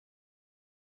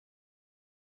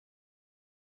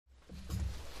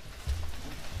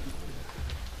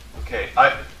Okay,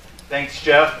 thanks,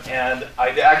 Jeff, and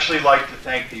I'd actually like to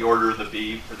thank the Order of the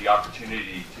Bee for the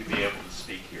opportunity to be able to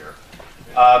speak here.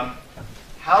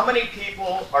 How many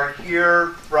people are here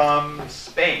from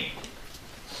Spain?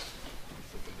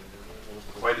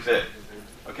 Quite a bit.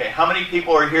 Okay, how many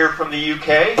people are here from the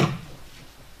UK?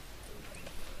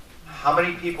 How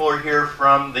many people are here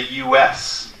from the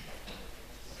US?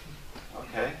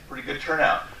 Okay, pretty good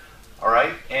turnout. All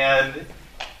right, and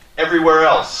everywhere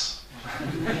else?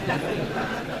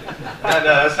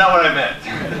 That's not what I meant.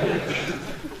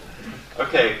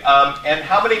 Okay, and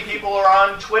how many people are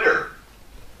on Twitter?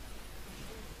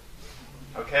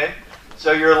 Okay,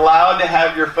 so you're allowed to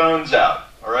have your phones out,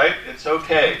 all right? It's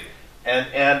okay.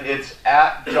 And it's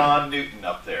at John Newton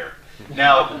up there.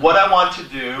 Now, what I want to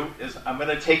do is I'm going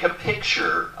to take a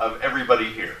picture of everybody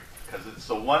here, because it's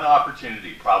the one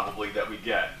opportunity probably that we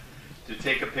get to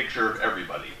take a picture of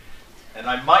everybody. And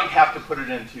I might have to put it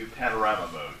into panorama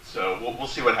mode, so we'll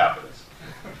see what happens.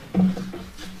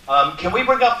 Can we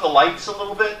bring up the lights a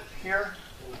little bit here?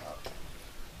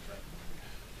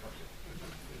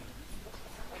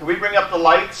 Can we bring up the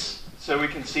lights so we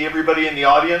can see everybody in the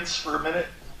audience for a minute?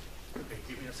 Okay,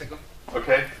 give me a second.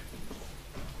 Okay.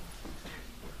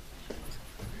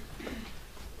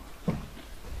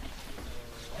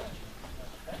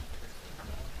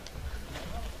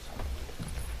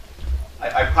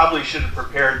 I probably should have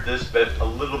prepared this bit a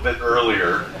little bit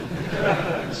earlier,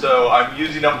 so I'm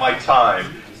using up my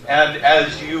time. And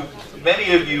as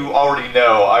many of you already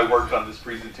know, I worked on this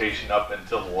presentation up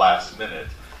until the last minute,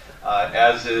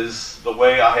 as is the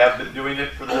way I have been doing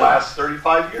it for the last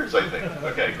 35 years, I think.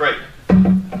 Okay, great.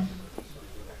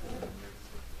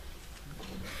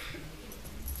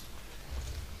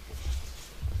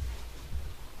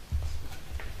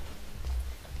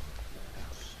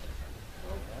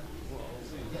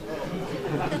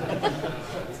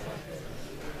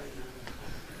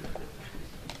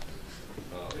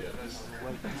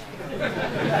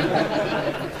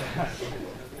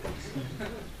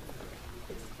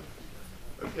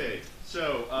 Okay,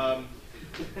 so I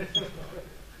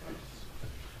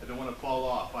don't want to fall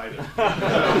off either.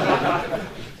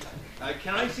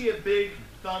 Can I see a big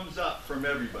thumbs up from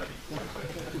everybody?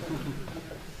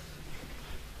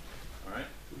 All right.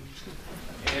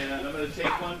 And I'm going to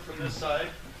take one from this side.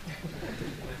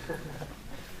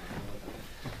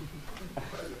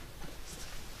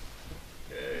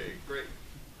 Okay, great.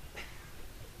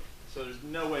 So there's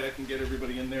no way I can get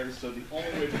everybody in there, so the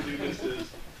only way to do this is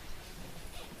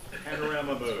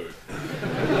panorama mode.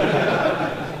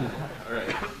 All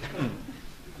right.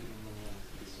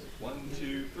 1,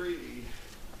 2, 3.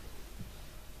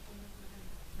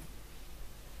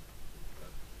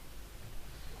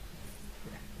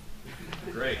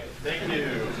 Great. Thank you.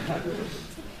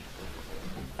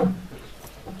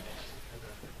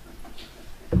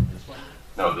 This one?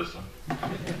 No, this one.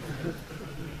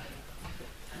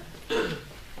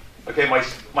 Okay,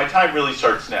 my time really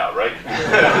starts now, right?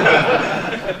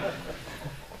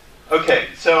 Okay,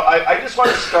 so I just want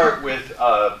to start with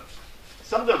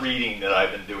some of the reading that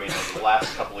I've been doing over the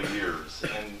last couple of years,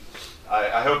 and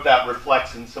I hope that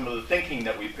reflects in some of the thinking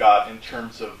that we've got in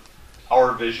terms of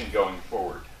our vision going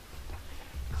forward.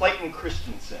 Clayton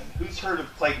Christensen. Who's heard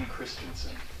of Clayton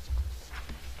Christensen?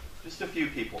 Just a few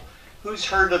people. Who's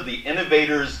heard of the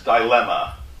innovator's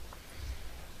dilemma?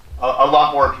 A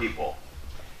lot more people.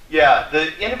 Yeah,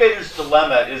 the innovator's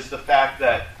dilemma is the fact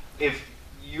that if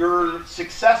you're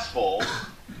successful,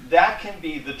 that can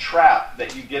be the trap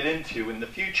that you get into in the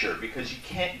future because you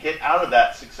can't get out of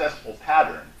that successful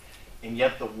pattern. And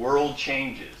yet the world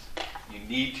changes. You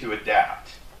need to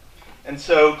adapt. And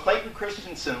so Clayton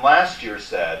Christensen last year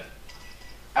said,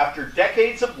 after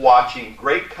decades of watching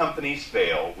great companies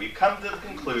fail, we've come to the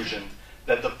conclusion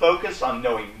that the focus on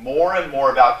knowing more and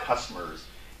more about customers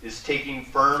is taking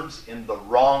firms in the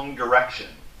wrong direction.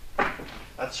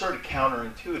 That's sort of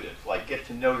counterintuitive, like get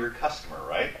to know your customer,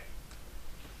 right?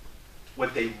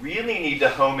 What they really need to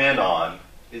home in on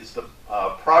is the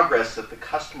progress that the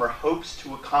customer hopes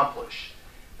to accomplish.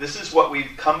 This is what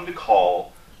we've come to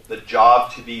call the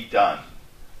job to be done.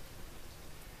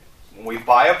 When we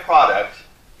buy a product,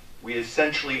 we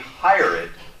essentially hire it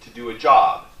to do a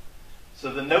job.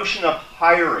 So the notion of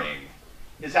hiring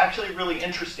is actually a really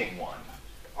interesting one.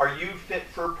 Are you fit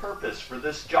for purpose for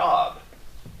this job?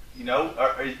 You know,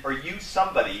 are you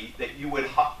somebody that you would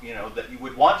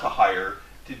want to hire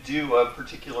to do a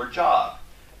particular job?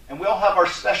 And we all have our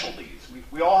specialties.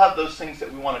 We all have those things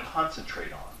that we want to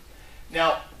concentrate on.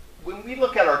 Now, when we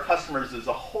look at our customers as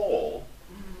a whole,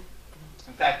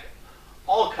 in fact,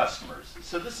 all customers.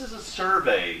 So this is a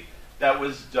survey that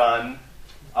was done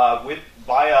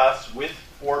by us with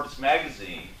Forbes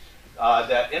magazine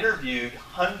that interviewed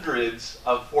hundreds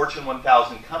of Fortune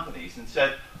 1000 companies and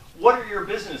said, what are your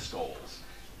business goals?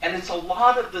 And it's a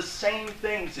lot of the same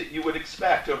things that you would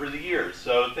expect over the years.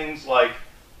 So things like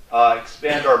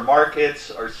expand our markets,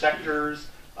 our sectors,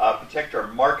 protect our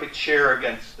market share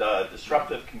against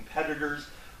disruptive competitors,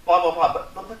 blah, blah, blah.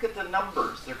 But look at the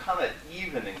numbers. They're kind of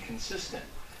even and consistent.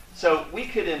 So we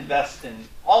could invest in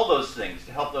all those things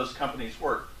to help those companies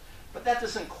work. But that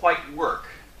doesn't quite work.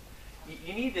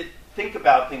 You need to think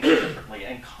about things differently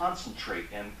and concentrate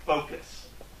and focus.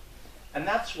 And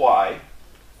that's why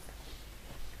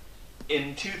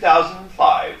in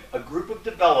 2005, a group of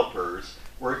developers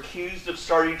were accused of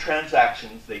starting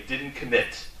transactions they didn't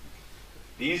commit.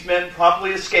 These men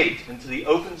promptly escaped into the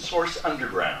open source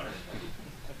underground.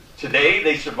 Today,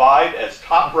 they survive as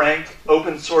top-ranked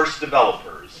open source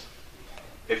developers.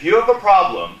 If you have a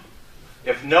problem,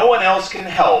 if no one else can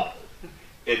help,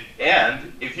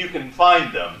 and if you can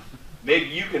find them, maybe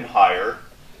you can hire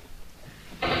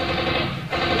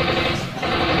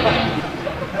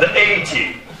the A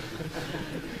team.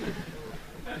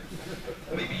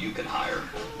 Maybe you can hire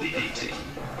the A team.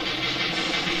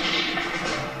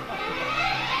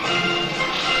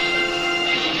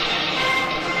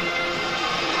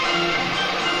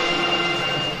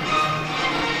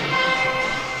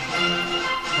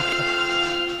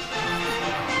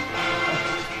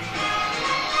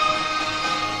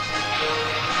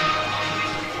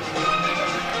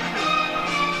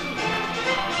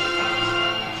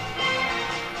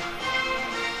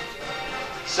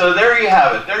 So there you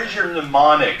have it. There's your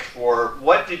mnemonic for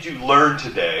what did you learn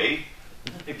today.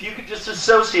 If you could just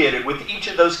associate it with each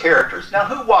of those characters. Now,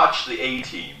 who watched the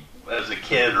A-Team as a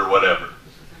kid or whatever?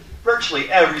 Virtually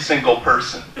every single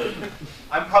person.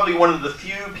 I'm probably one of the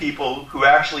few people who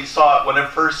actually saw it when it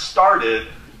first started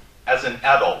as an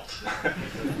adult.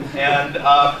 And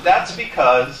that's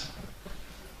because,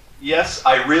 yes,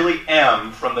 I really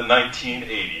am from the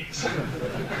 1980s.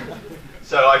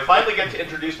 So I finally get to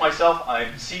introduce myself.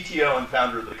 I'm CTO and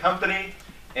founder of the company.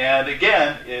 And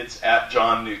again, it's at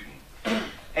John Newton.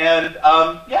 And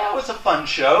yeah, it was a fun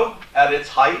show at its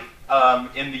height.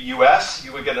 In the US,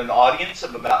 you would get an audience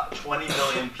of about 20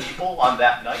 million people on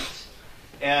that night.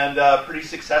 And pretty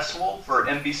successful for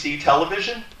NBC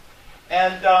television.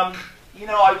 And, you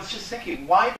know, I was just thinking,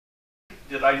 why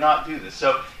did I not do this?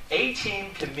 So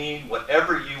A-Team can mean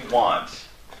whatever you want.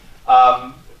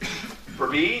 For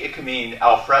me, it can mean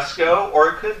Alfresco, or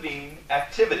it could mean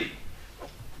activity.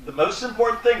 The most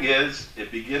important thing is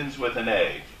it begins with an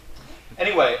A.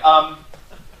 Anyway, on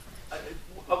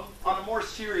a more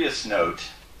serious note,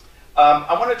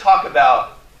 I want to talk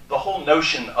about the whole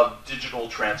notion of digital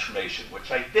transformation,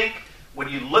 which I think when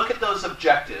you look at those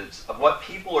objectives of what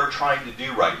people are trying to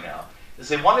do right now, is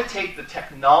they want to take the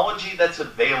technology that's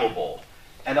available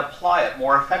and apply it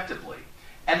more effectively.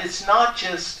 And it's not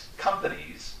just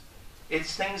companies.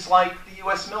 It's things like the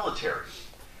US military,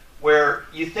 where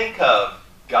you think of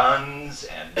guns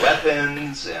and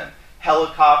weapons and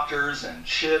helicopters and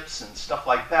ships and stuff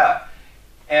like that.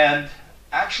 And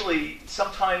actually,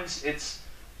 sometimes it's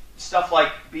stuff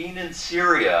like being in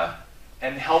Syria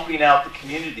and helping out the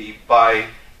community by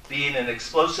being an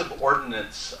explosive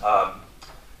ordnance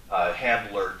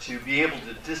handler to be able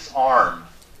to disarm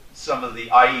some of the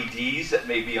IEDs that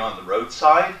may be on the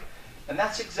roadside. And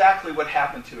that's exactly what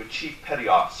happened to a chief petty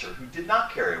officer who did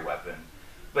not carry a weapon,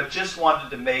 but just wanted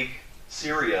to make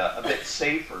Syria a bit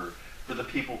safer for the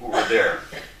people who were there.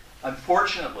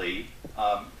 Unfortunately,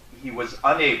 he was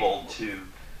unable to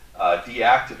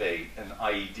deactivate an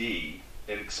IED.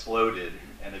 It exploded,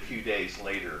 and a few days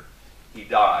later, he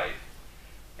died.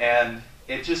 And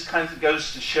it just kind of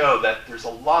goes to show that there's a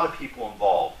lot of people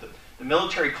involved. The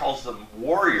military calls them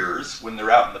warriors when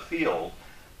they're out in the field.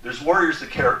 There's warriors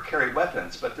that carry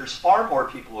weapons, but there's far more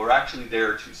people who are actually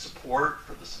there to support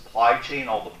for the supply chain,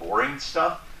 all the boring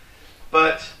stuff.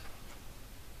 But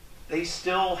they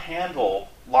still handle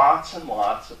lots and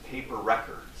lots of paper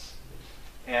records.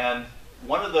 And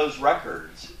one of those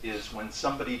records is when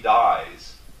somebody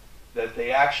dies, that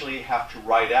they actually have to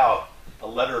write out a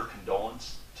letter of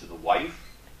condolence to the wife,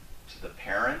 to the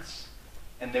parents,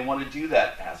 and they want to do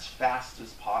that as fast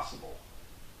as possible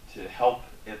to help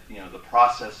the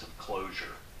process of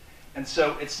closure. And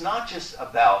so it's not just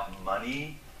about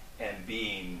money and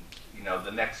being,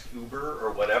 the next Uber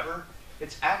or whatever.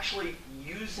 It's actually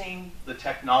using the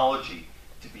technology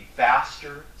to be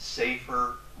faster,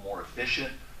 safer, more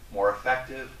efficient, more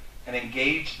effective, and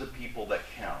engage the people that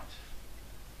count.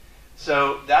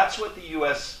 So that's what the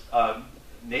U.S.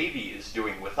 Navy is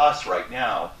doing with us right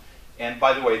now. And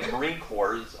by the way, the Marine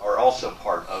Corps are also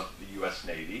part of the U.S.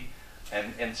 Navy.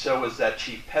 and so was that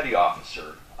chief petty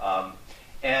officer.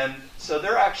 And so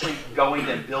they're actually going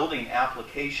and building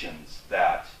applications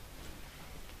that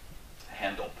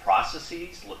handle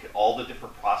processes, look at all the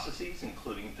different processes,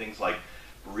 including things like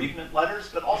bereavement letters,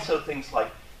 but also things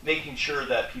like making sure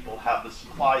that people have the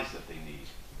supplies that they need.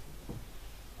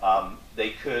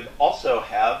 They could also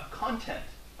have content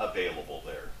available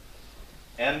there.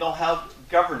 And they'll have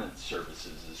governance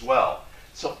services as well.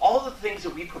 So all the things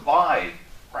that we provide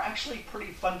are actually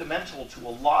pretty fundamental to a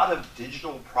lot of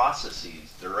digital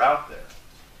processes that are out there.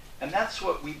 And that's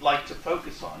what we'd like to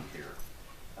focus on here.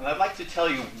 And I'd like to tell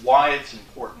you why it's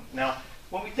important. Now,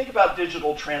 when we think about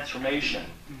digital transformation,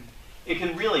 it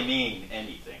can really mean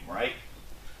anything, right?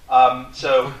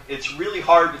 So it's really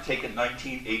hard to take a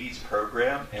 1980s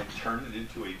program and turn it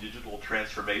into a digital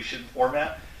transformation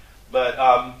format. But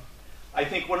I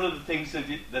think one of the things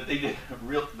that they did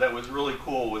that was really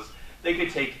cool was they could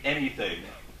take anything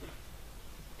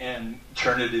and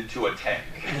turn it into a tank.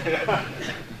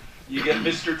 You get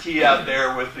Mr. T out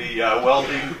there with the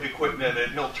welding equipment,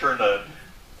 and he'll turn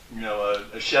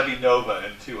a Chevy Nova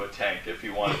into a tank if he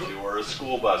wanted to, or a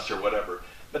school bus or whatever.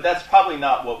 But that's probably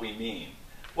not what we mean.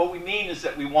 What we mean is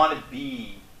that we want to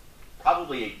be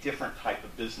probably a different type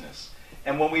of business.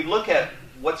 And when we look at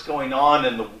what's going on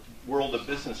in the world of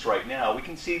business right now, we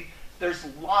can see there's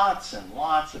lots and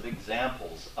lots of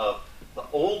examples of the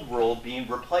old world being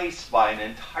replaced by an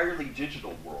entirely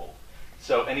digital world.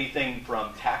 So anything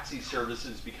from taxi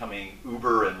services becoming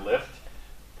Uber and Lyft,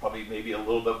 probably maybe a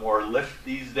little bit more Lyft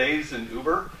these days than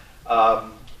Uber,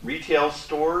 retail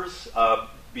stores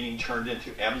being turned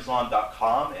into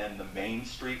Amazon.com, and the Main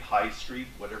Street, High Street,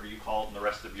 whatever you call it in the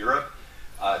rest of Europe,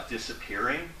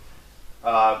 disappearing.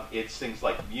 It's things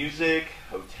like music,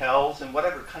 hotels, and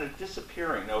whatever kind of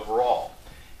disappearing overall.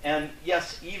 And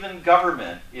yes, even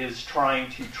government is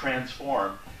trying to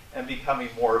transform and becoming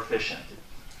more efficient.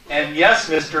 And yes,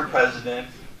 Mr. President,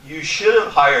 you should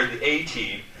have hired the A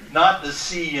team, not the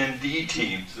C and D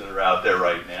teams that are out there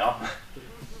right now.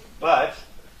 But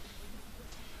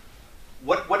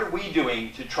what are we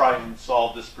doing to try and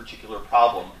solve this particular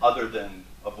problem other than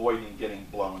avoiding getting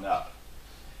blown up?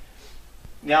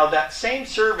 Now, that same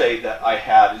survey that I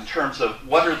had in terms of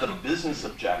what are the business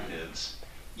objectives,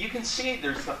 you can see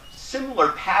there's a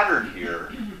similar pattern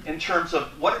here in terms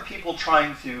of what are people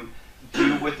trying to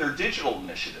do with their digital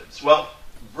initiatives. Well,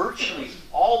 virtually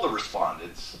all the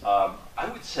respondents, I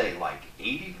would say like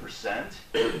 80%,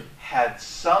 had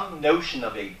some notion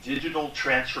of a digital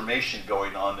transformation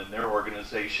going on in their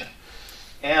organization.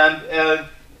 And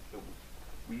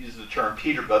we use the term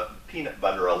peanut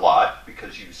butter a lot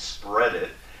because you spread it.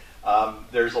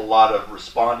 There's a lot of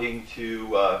responding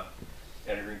to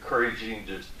and encouraging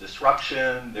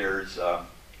disruption. There's, let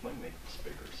me make this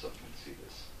bigger so you can see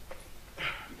this.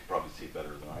 You can probably see it better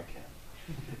than I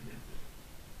can.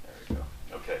 There we go.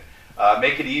 Okay.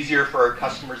 Make it easier for our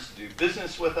customers to do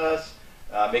business with us.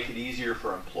 Make it easier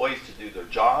for employees to do their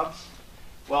jobs.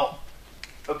 Well,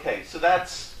 okay, so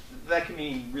that can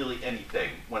mean really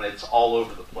anything when it's all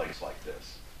over the place like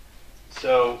this.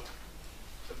 So,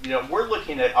 we're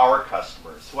looking at our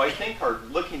customers who I think are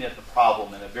looking at the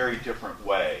problem in a very different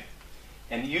way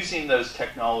and using those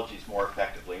technologies more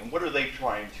effectively. And what are they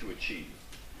trying to achieve?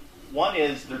 One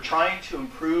is they're trying to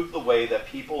improve the way that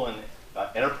people in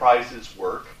enterprises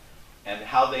work and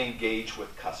how they engage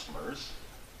with customers.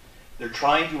 They're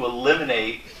trying to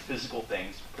eliminate physical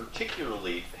things,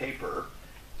 particularly paper,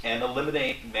 and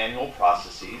eliminate manual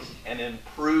processes and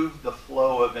improve the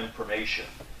flow of information.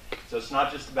 So it's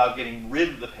not just about getting rid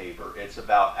of the paper, it's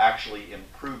about actually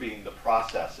improving the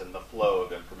process and the flow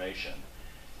of information.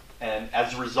 And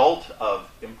as a result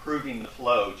of improving the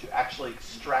flow, to actually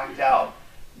extract out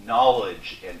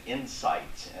knowledge and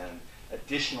insights and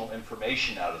additional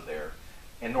information out of there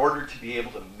in order to be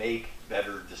able to make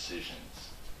better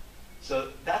decisions. So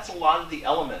that's a lot of the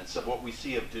elements of what we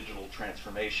see of digital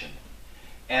transformation.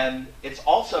 And it's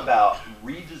also about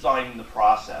redesigning the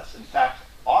process. In fact,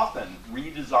 often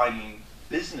redesigning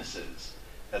businesses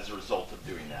as a result of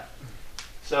doing that.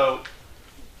 So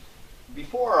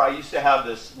before I used to have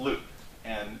this loop,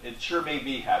 and it sure made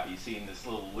me happy seeing this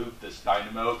little loop, this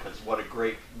dynamo, because what a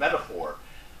great metaphor.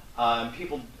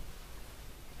 People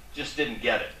just didn't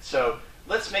get it. So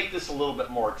let's make this a little bit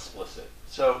more explicit.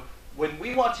 So when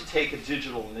we want to take a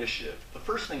digital initiative, the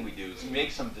first thing we do is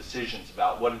make some decisions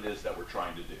about what it is that we're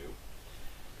trying to do.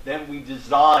 Then we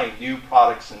design new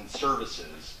products and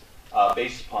services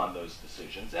based upon those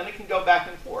decisions, and it can go back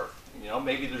and forth.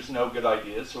 Maybe there's no good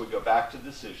ideas, so we go back to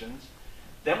decisions.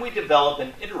 Then we develop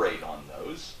and iterate on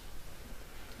those.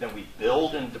 Then we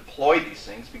build and deploy these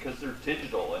things because they're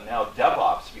digital, and now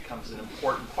DevOps becomes an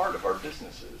important part of our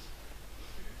businesses.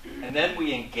 And then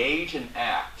we engage and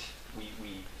act.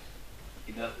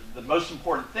 The most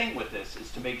important thing with this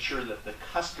is to make sure that the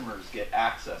customers get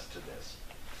access to this.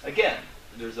 Again,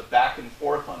 there's a back and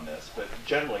forth on this, but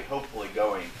generally, hopefully,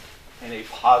 going in a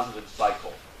positive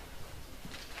cycle.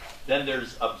 Then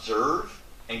there's observe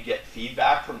and get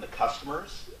feedback from the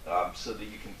customers so that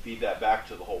you can feed that back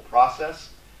to the whole process.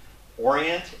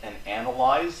 Orient and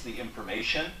analyze the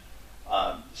information.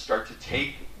 Start to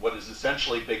take what is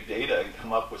essentially big data and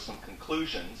come up with some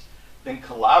conclusions. Then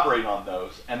collaborate on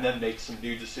those, and then make some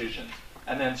new decisions,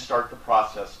 and then start the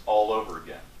process all over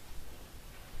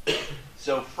again.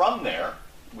 So from there,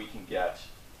 we can get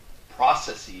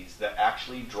processes that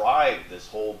actually drive this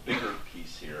whole bigger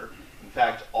piece here. In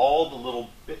fact, all the little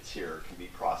bits here can be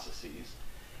processes.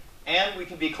 And we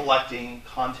can be collecting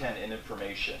content and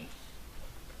information.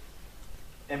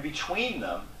 And between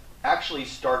them, actually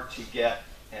start to get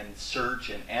and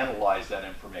search and analyze that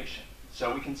information.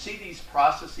 So we can see these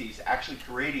processes actually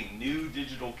creating new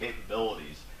digital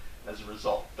capabilities as a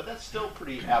result. But that's still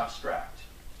pretty abstract.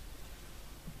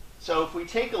 So if we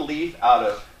take a leaf out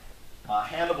of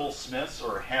Hannibal Smith's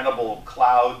or Hannibal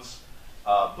Cloud's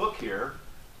book here,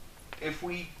 if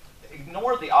we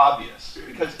ignore the obvious,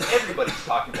 because everybody's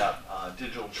talking about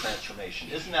digital transformation,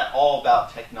 isn't that all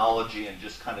about technology and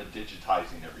just kind of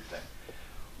digitizing everything?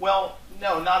 Well,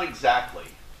 no, not exactly.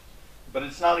 But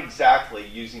it's not exactly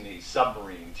using a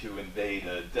submarine to invade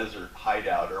a desert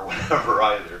hideout or whatever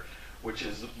either, which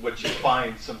is what you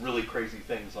find some really crazy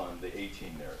things on the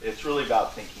A-team there. It's really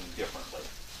about thinking differently.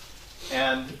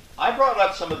 And I brought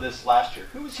up some of this last year.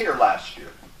 Who was here last year?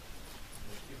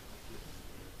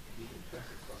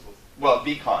 Well,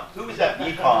 BeeCon. Who was at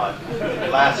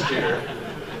BeeCon last year?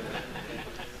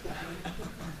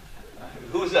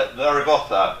 Who was at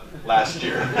Zaragoza last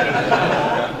year?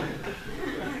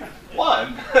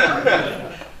 One.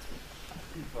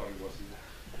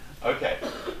 Okay.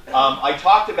 I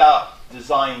talked about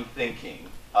design thinking,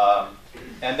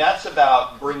 and that's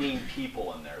about bringing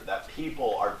people in there. That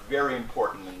people are very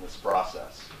important in this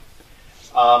process.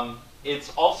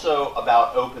 It's also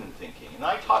about open thinking, and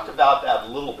I talked about that a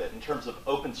little bit in terms of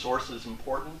open source is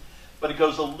important, but it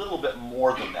goes a little bit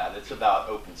more than that. It's about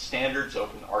open standards,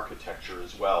 open architecture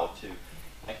as well to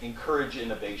encourage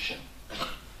innovation.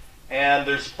 And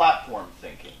there's platform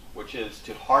thinking, which is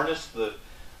to harness the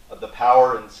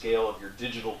power and scale of your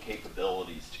digital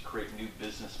capabilities to create new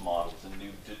business models and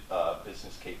new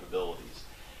business capabilities.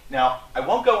 Now, I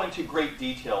won't go into great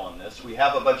detail on this. We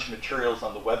have a bunch of materials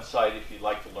on the website if you'd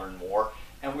like to learn more,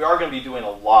 and we are going to be doing a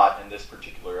lot in this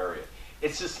particular area.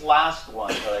 It's this last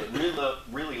one that I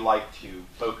really like to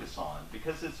focus on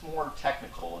because it's more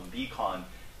technical, and BeeCon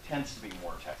tends to be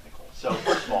more technical. So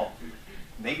first of all,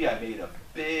 maybe I made a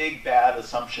big bad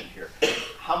assumption here.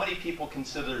 How many people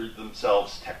consider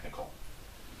themselves technical?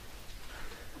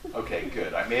 Okay,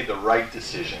 good. I made the right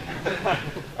decision.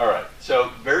 All right.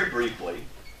 So very briefly,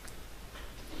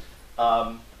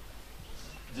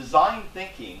 design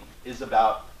thinking is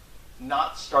about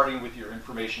not starting with your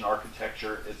information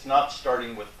architecture. It's not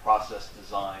starting with process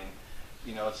design.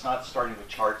 It's not starting with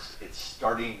charts. It's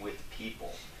starting with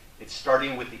people. It's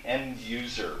starting with the end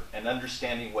user and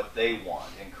understanding what they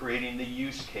want and creating the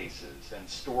use cases and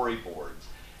storyboards,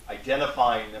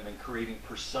 identifying them and creating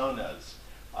personas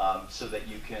so that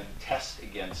you can test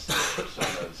against the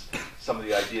personas, some of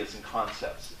the ideas and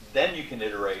concepts. Then you can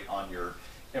iterate on your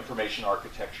information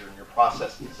architecture and your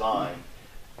process design,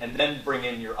 and then bring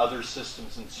in your other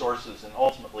systems and sources and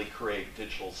ultimately create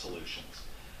digital solutions.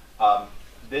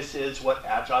 This is what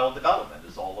agile development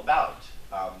is all about.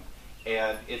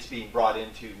 And it's being brought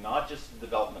into not just the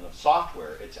development of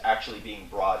software, it's actually being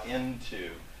brought into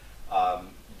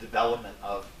development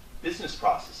of business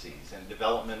processes and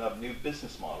development of new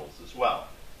business models as well.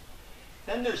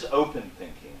 Then there's open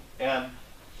thinking. And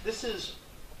this is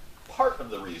part of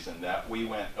the reason that we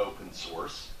went open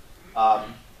source.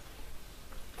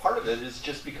 Part of it is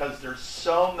just because there's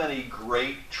so many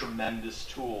great, tremendous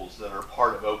tools that are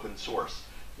part of open source,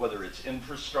 whether it's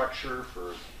infrastructure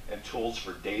and tools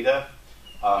for data,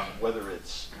 whether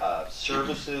it's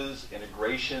services,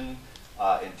 integration,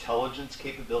 intelligence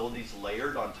capabilities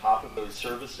layered on top of those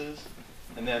services.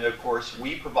 And then, of course,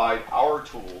 we provide our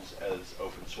tools as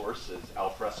open source, as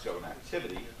Alfresco and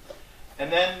Activity.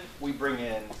 And then we bring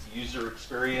in user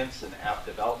experience and app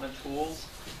development tools,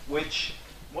 which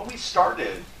when we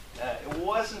started, it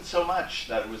wasn't so much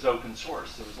that it was open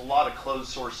source. There was a lot of closed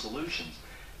source solutions.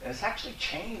 And it's actually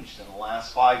changed in the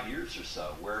last 5 years or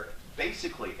so, where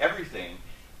basically everything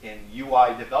in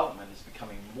UI development is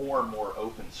becoming more and more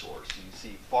open source. You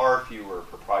see far fewer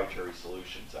proprietary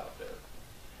solutions out there.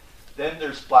 Then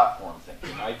there's platform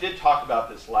thinking. I did talk about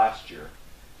this last year,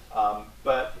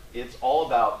 but it's all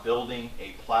about building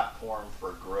a platform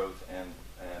for growth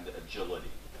and agility.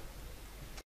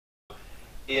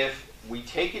 If we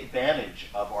take advantage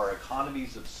of our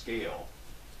economies of scale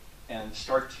and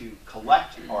start to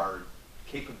collect our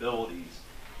capabilities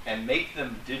and make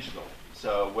them digital,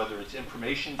 so whether it's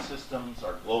information systems,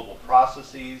 our global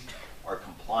processes, our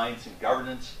compliance and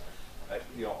governance,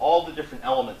 all the different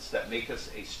elements that make us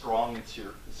a strong and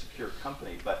secure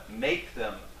company, but make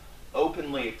them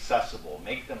openly accessible,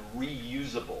 make them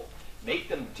reusable, make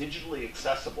them digitally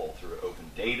accessible through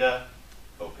open data,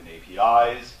 open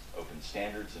APIs, open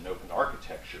standards, and open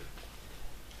architecture.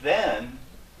 Then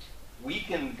we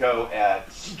can go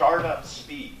at startup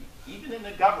speed, even in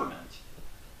the government,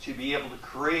 to be able to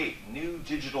create new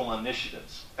digital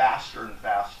initiatives faster and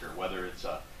faster, whether it's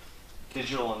a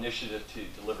digital initiative to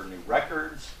deliver new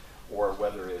records, or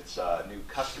whether it's a new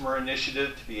customer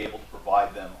initiative to be able to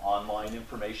provide them online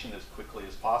information as quickly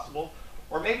as possible,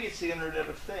 or maybe it's the Internet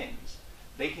of Things.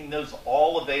 Making those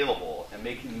all available and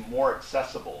making them more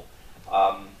accessible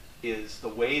is the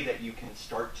way that you can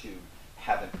start to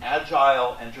have an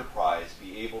agile enterprise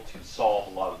be able to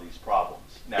solve a lot of these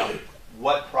problems. Now,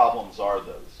 what problems are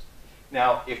those?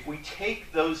 Now, if we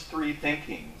take those three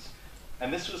thinkings,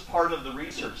 and this was part of the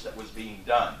research that was being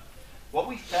done, what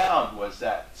we found was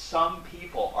that some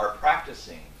people are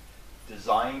practicing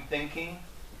design thinking,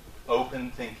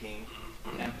 open thinking,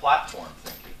 and platform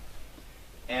thinking.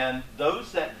 And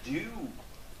those that do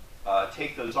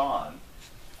take those on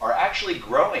are actually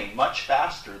growing much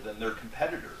faster than their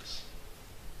competitors.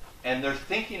 And they're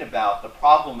thinking about the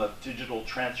problem of digital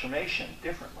transformation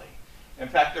differently. In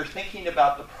fact, they're thinking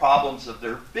about the problems of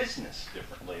their business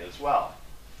differently as well.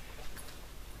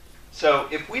 So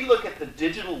if we look at the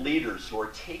digital leaders who are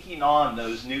taking on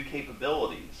those new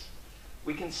capabilities,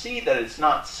 we can see that it's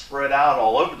not spread out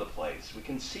all over the place. We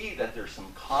can see that there's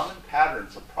some common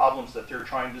patterns of problems that they're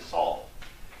trying to solve,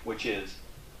 which is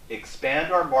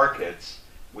expand our markets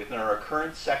within our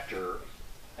current sector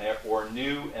or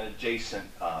new and adjacent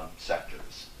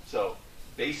sectors. So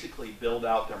basically build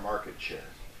out their market share.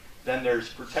 Then there's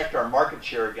protect our market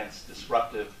share against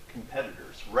disruptive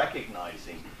competitors,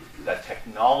 recognizing that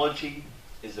technology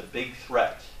is a big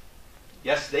threat.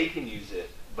 Yes, they can use it,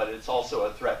 but it's also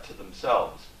a threat to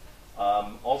themselves.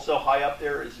 Also high up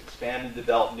there is expand and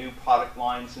develop new product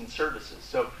lines and services.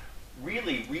 So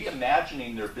really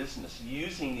reimagining their business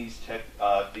using these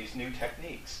new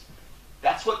techniques.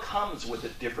 That's what comes with a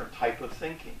different type of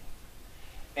thinking.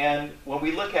 And when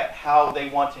we look at how they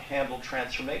want to handle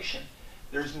transformation,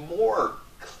 there's more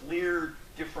clear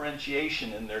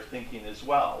differentiation in their thinking as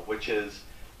well, which is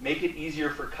make it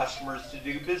easier for customers to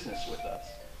do business with us.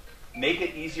 Make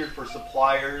it easier for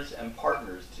suppliers and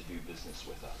partners to do business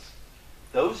with us.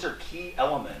 Those are key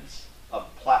elements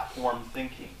of platform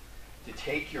thinking, to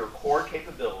take your core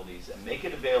capabilities and make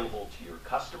it available to your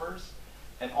customers,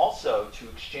 and also to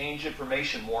exchange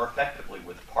information more effectively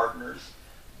with partners,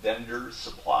 vendors,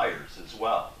 suppliers as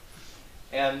well.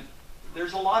 And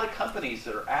there's a lot of companies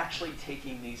that are actually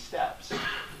taking these steps.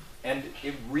 And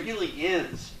it really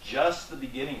is just the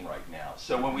beginning right now.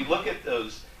 So when we look at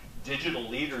those digital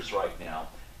leaders right now,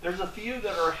 there's a few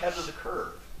that are ahead of the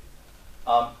curve.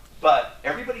 But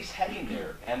everybody's heading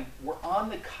there, and we're on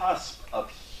the cusp of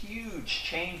huge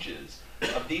changes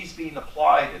of these being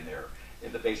applied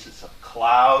in the basis of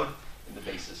cloud, in the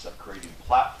basis of creating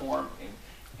platform,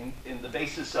 in the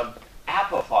basis of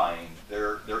appifying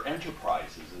their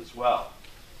enterprises as well.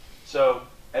 So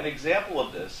an example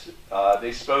of this,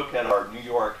 they spoke at our New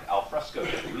York Alfresco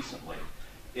recently,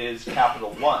 is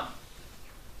Capital One.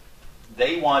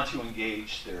 They want to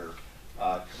engage their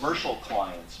commercial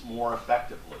clients more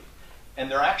effectively. And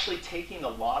they're actually taking a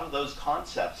lot of those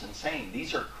concepts and saying,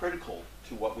 these are critical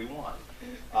to what we want.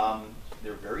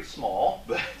 They're very small,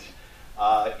 but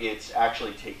it's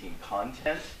actually taking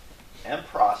content and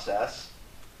process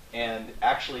and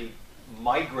actually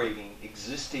migrating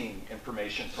existing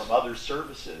information from other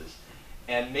services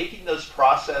and making those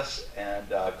process and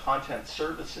content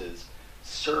services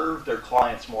serve their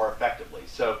clients more effectively.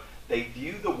 So they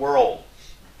view the world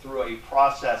through a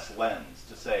process lens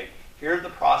to say, here are the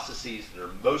processes that are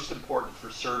most important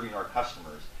for serving our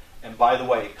customers. And by the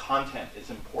way, content is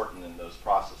important in those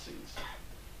processes.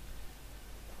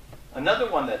 Another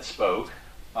one that spoke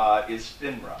is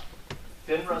FINRA.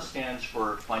 FINRA stands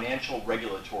for Financial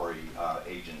Regulatory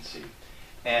Agency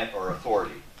or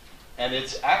Authority. And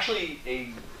it's actually a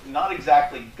not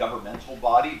exactly governmental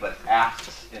body, but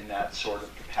acts in that sort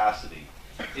of capacity.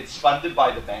 It's funded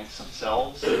by the banks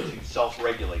themselves to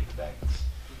self-regulate the banks.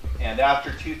 And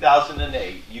after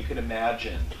 2008, you can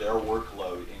imagine their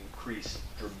workload increased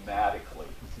dramatically,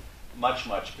 much,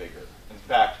 much bigger. In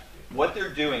fact, what they're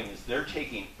doing is they're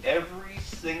taking every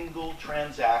single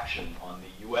transaction on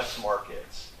the US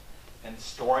markets and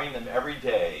storing them every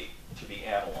day to be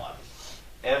analyzed.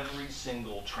 Every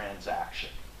single transaction.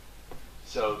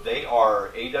 So they are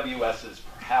AWS's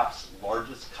perhaps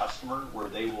largest customer, where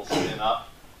they will spin up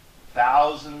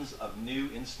thousands of new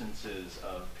instances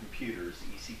of computers,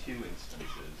 EC2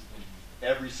 instances,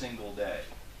 every single day.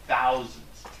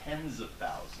 Thousands, tens of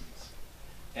thousands.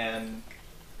 And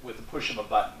with the push of a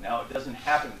button. Now, it doesn't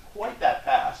happen quite that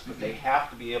fast, but they have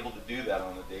to be able to do that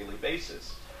on a daily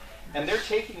basis. And they're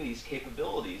taking these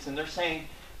capabilities and they're saying,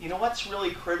 you know what's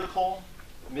really critical,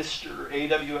 Mr.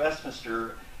 AWS,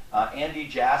 Mr. Andy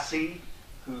Jassy,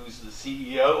 who's the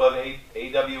CEO of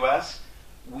AWS,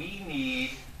 we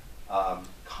need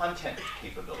content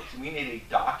capability. We need a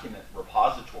document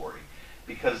repository,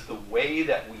 because the way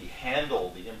that we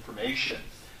handle the information,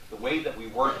 the way that we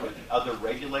work with the other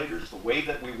regulators, the way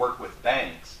that we work with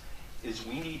banks, is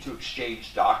we need to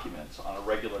exchange documents on a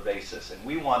regular basis, and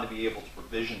we want to be able to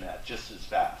provision that just as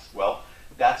fast. Well,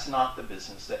 that's not the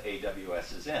business that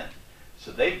AWS is in.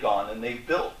 So they've gone and they've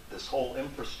built this whole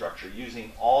infrastructure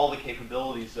using all the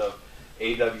capabilities of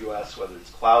AWS, whether it's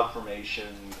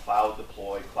CloudFormation, Cloud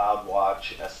Deploy,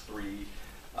 CloudWatch, S3,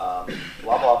 blah,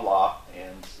 blah, blah,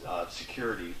 and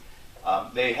security.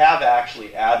 They have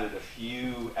actually added a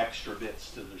few extra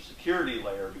bits to their security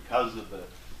layer because of the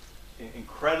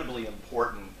incredibly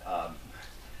important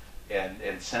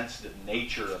and sensitive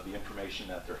nature of the information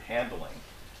that they're handling.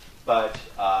 But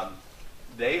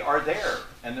they are there,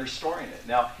 and they're storing it.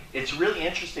 Now, it's really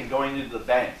interesting going into the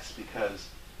banks, because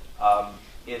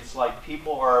it's like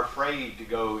people are afraid to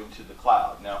go into the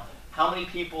cloud. Now, how many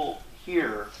people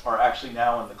here are actually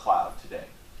now in the cloud today?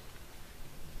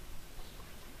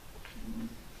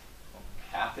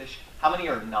 Half-ish. How many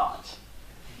are not?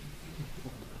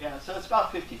 Yeah, so it's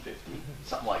about 50-50,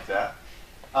 something like that.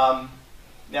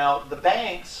 Now, the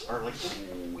banks are like,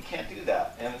 ooh, we can't do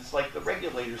that. And it's like the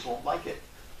regulators won't like it.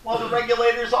 Well, the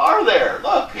regulators are there.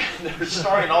 Look, they're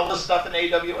storing all this stuff in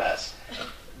AWS.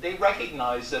 They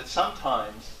recognize that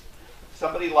sometimes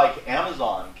somebody like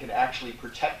Amazon can actually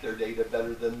protect their data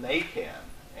better than they can.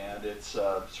 And it's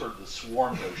sort of the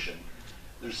swarm notion.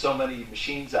 There's so many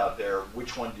machines out there,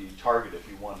 which one do you target if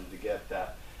you wanted to get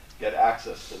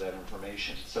access to that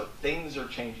information? So things are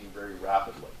changing very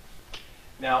rapidly.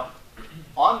 Now,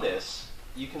 on this,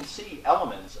 you can see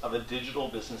elements of a digital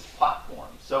business platform.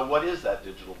 So what is that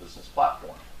digital business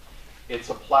platform? It's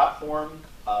a platform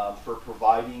for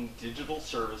providing digital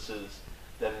services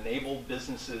that enable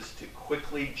businesses to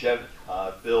quickly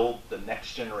build the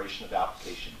next generation of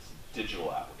applications,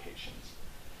 digital applications.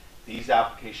 These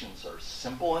applications are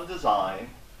simple in design,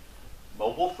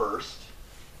 mobile first.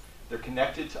 They're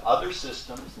connected to other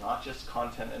systems, not just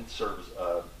content and service,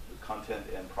 content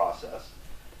and process.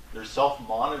 They're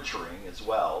self-monitoring as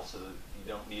well, so that you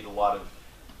don't need a lot of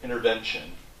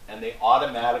intervention, and they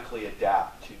automatically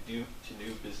adapt to new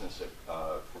business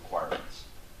requirements.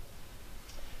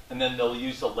 And then they'll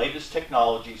use the latest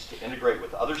technologies to integrate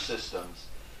with other systems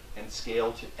and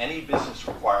scale to any business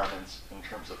requirements in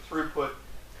terms of throughput,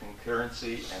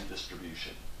 concurrency, and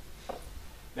distribution.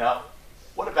 Now,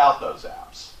 what about those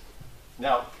apps?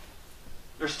 Now,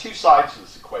 there's two sides to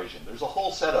this equation. There's a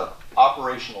whole set of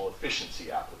operational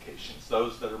efficiency applications,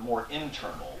 those that are more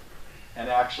internal and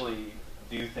actually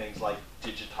do things like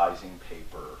digitizing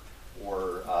paper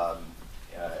or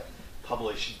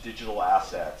publish digital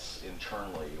assets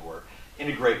internally, or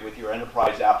integrate with your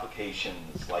enterprise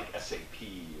applications like SAP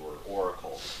or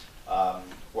Oracle,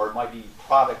 or it might be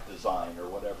product design or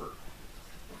whatever.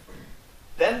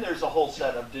 Then there's a whole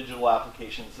set of digital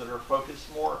applications that are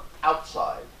focused more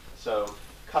outside. So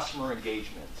customer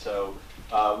engagement, so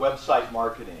website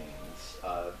marketing,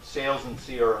 sales and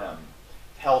CRM,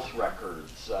 health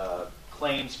records,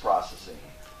 claims processing,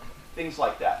 things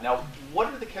like that. Now,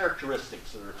 what are the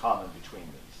characteristics that are common between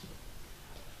these?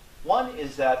 One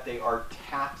is that they are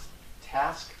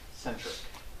task-centric.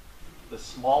 The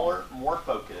smaller, more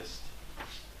focused,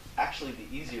 actually the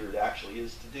easier it actually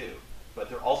is to do, but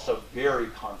they're also very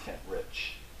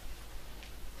content-rich.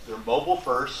 They're mobile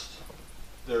first,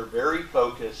 they're very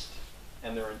focused,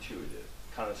 and they're intuitive,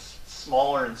 kind of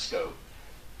smaller in scope,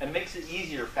 and makes it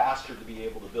easier, faster to be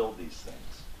able to build these things.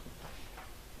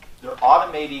 They're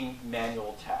automating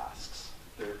manual tasks.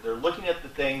 They're looking at the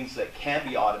things that can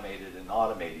be automated and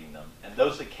automating them, and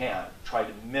those that can't, try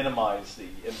to minimize the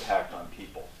impact on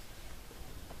people.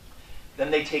 then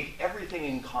they take everything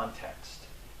in context.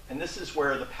 And this is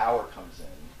where the power comes in.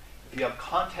 If you have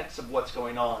context of what's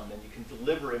going on, then you can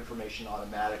deliver information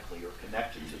automatically or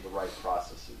connect it to the right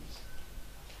processes.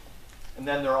 And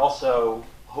then they're also,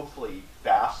 hopefully,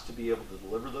 fast to be able to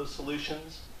deliver those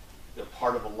solutions. They're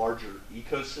part of a larger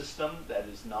ecosystem that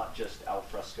is not just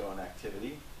Alfresco and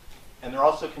activity. And they're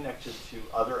also connected to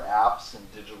other apps and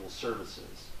digital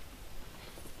services.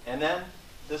 And then,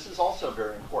 this is also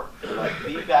very important. For that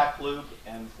feedback loop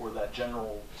and for that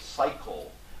general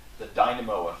cycle, the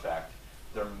dynamo effect,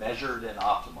 they're measured and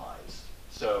optimized.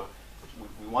 So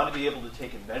we want to be able to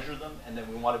take and measure them, and then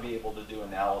we want to be able to do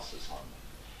analysis on them.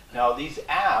 Now, these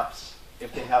apps,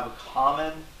 if they have a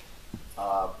common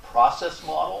process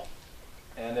model,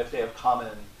 and if they have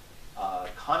common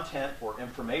content or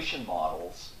information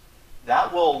models,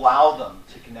 that will allow them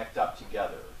to connect up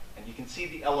together. And you can see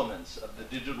the elements of the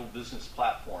digital business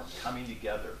platform coming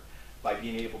together by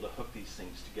being able to hook these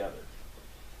things together.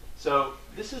 So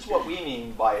this is what we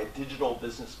mean by a digital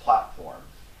business platform.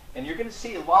 And you're going to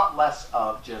see a lot less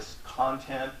of just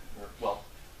content. Well,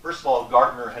 first of all,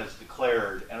 Gartner has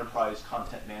declared enterprise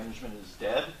content management is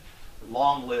dead.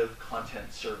 Long live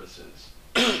content services.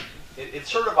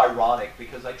 It's sort of ironic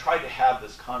because I tried to have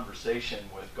this conversation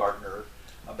with Gartner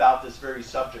about this very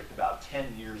subject about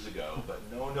 10 years ago, but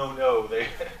no,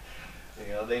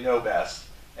 they know best.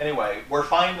 Anyway, we're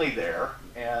finally there,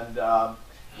 and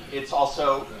it's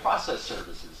also process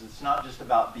services. It's not just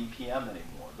about BPM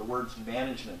anymore. The words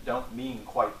management don't mean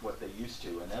quite what they used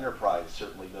to, and enterprise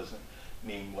certainly doesn't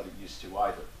mean what it used to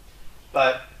either.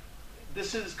 But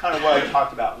this is kind of what I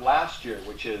talked about last year,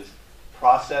 which is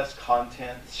process,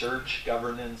 content, search,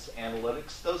 governance,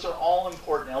 analytics. Those are all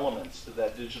important elements to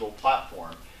that digital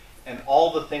platform, and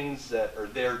all the things that are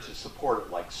there to support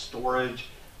it, like storage,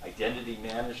 identity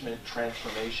management,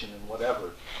 transformation, and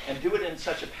whatever, and do it in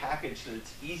such a package that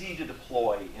it's easy to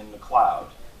deploy in the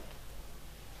cloud.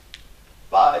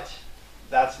 But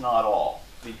that's not all,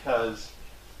 because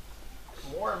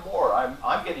more and more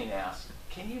I'm getting asked,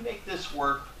 can you make this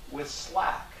work with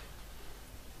Slack?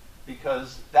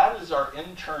 Because that is our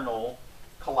internal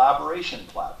collaboration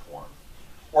platform.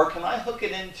 Or can I hook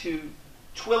it into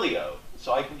Twilio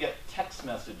so I can get text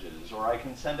messages, or I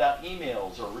can send out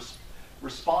emails, or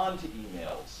respond to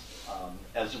emails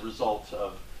as a result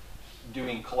of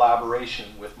doing collaboration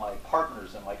with my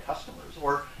partners and my customers.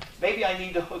 Or maybe I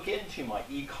need to hook into my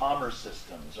e-commerce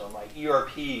systems or my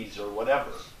ERPs or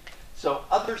whatever. So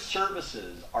other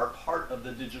services are part of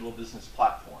the digital business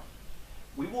platform.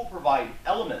 We will provide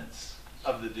elements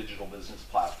of the digital business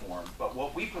platform, but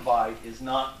what we provide is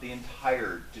not the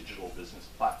entire digital business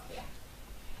platform.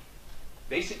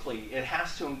 Basically, it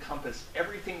has to encompass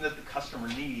everything that the customer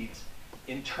needs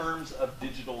in terms of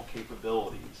digital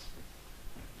capabilities.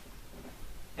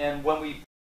 And when we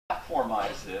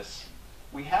platformize this,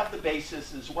 we have the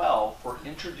basis as well for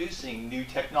introducing new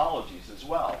technologies as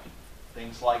well.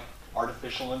 Things like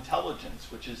artificial intelligence,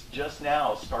 which is just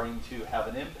now starting to have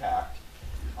an impact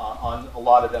on a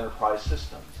lot of enterprise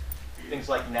systems. Things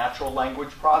like natural language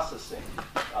processing,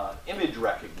 image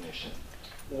recognition,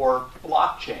 or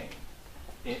blockchain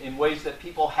in ways that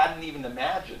people hadn't even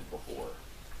imagined before.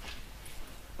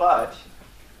 But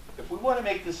if we want to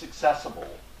make this accessible,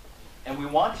 and we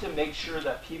want to make sure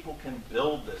that people can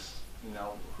build this,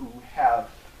 who have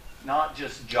not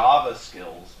just Java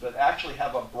skills, but actually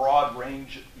have a broad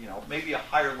range, maybe a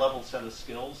higher level set of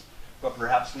skills, but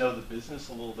perhaps know the business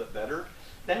a little bit better,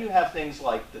 then you have things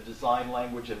like the design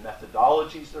language and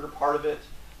methodologies that are part of it,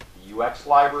 the UX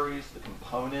libraries, the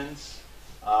components,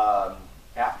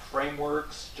 app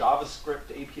frameworks,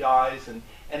 JavaScript APIs,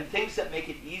 and things that make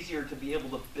it easier to be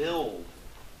able to build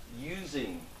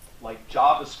using like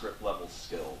JavaScript level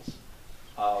skills,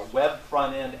 web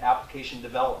front-end application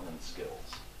development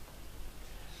skills.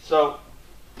 So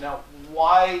now,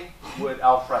 why would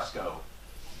Alfresco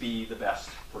be the best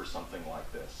for something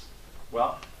like this?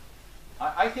 Well,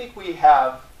 I think we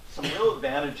have some real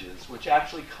advantages which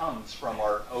actually comes from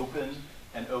our open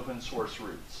and open source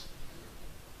roots.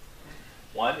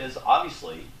 One is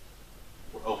obviously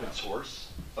we're open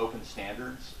source, open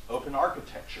standards, open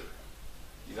architecture.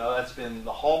 That's been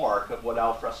the hallmark of what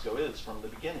Alfresco is from the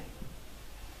beginning.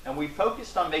 And we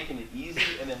focused on making it easy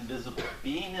and invisible,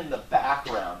 being in the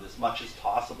background as much as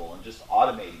possible and just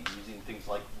automating using things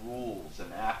like rules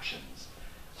and actions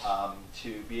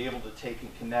to be able to take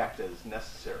and connect as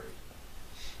necessary.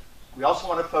 We also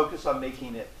want to focus on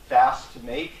making it fast to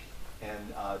make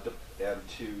and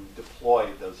to deploy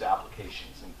those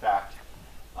applications. In fact,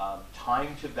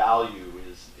 time to value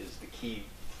is the key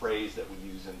phrase that we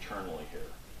use internally here.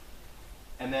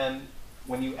 And then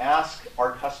when you ask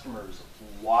our customers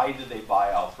why do they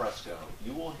buy Alfresco,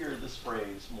 you will hear this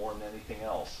phrase more than anything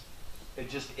else. It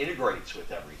just integrates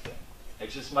with everything.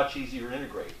 It's just much easier to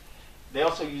integrate. They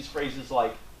also use phrases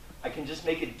like, I can just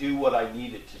make it do what I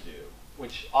need it to do,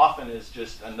 which often is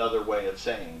just another way of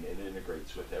saying it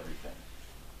integrates with everything.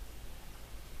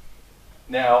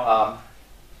 Now,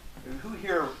 who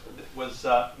here was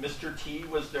Mr. T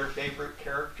was their favorite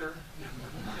character?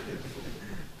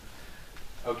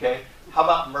 Okay. How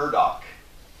about Murdoch?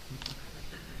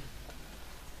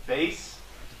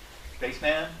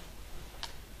 Spaceman?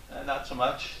 Not so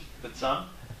much, but some.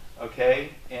 Okay.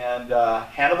 And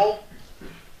Hannibal?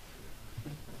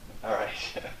 All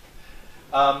right.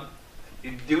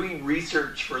 In doing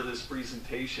research for this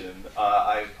presentation,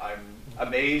 I'm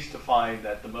amazed to find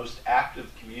that the most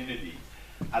active community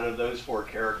out of those four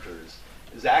characters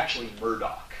is actually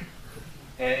Murdoch.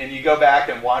 And you go back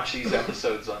and watch these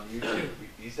episodes on YouTube.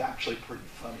 He's actually pretty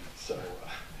funny, so you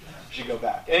should go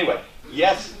back. Anyway,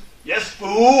 yes,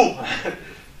 fool!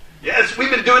 Yes,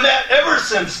 we've been doing that ever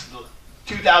since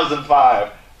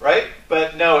 2005, right?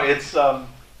 But no, it's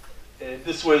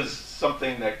this was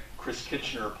something that Chris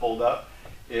Kitchener pulled up.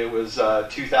 It was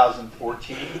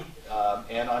 2014,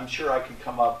 and I'm sure I can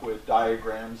come up with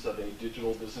diagrams of a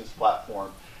digital business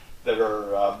platform that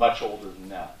are much older than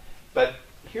that. But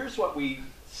here's what we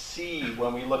see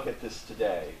when we look at this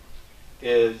today,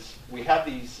 is we have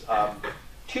these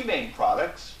two main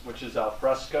products, which is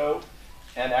Alfresco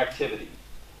and Activity.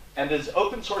 And as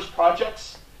open source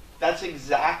projects, that's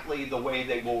exactly the way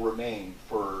they will remain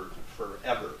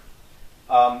forever.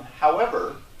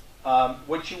 However,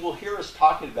 what you will hear us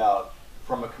talking about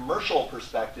from a commercial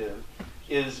perspective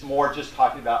is more just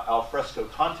talking about Alfresco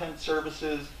content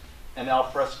services and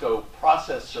Alfresco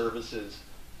process services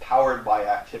powered by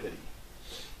Activity.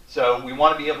 So we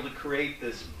want to be able to create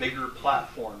this bigger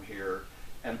platform here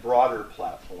and broader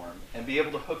platform and be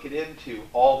able to hook it into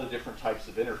all the different types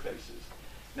of interfaces.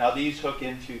 Now these hook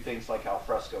into things like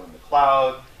Alfresco in the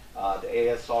cloud, the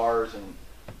ASRs and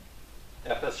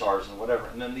FSRs and whatever,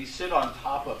 and then these sit on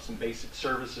top of some basic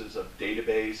services of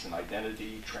database and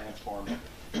identity, transform,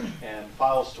 and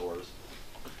file stores,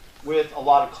 with a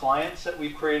lot of clients that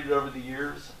we've created over the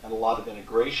years and a lot of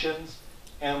integrations,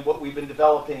 and what we've been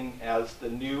developing as the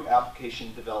new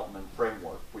application development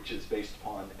framework, which is based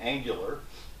upon Angular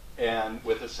and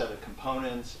with a set of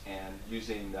components and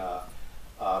using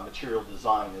material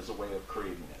design as a way of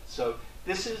creating it. So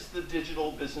this is the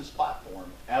digital business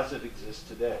platform as it exists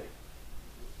today.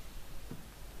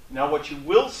 Now, what you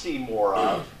will see more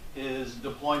of is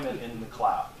deployment in the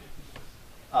cloud.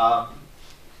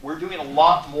 We're doing a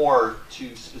lot more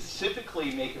to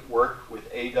specifically make it work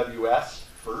with AWS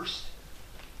first.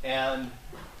 And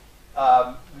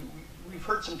we've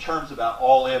heard some terms about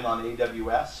all in on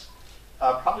AWS.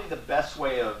 Probably the best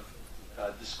way of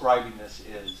describing this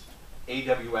is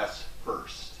AWS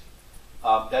first.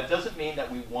 That doesn't mean that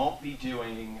we won't be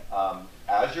doing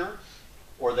Azure,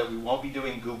 or that we won't be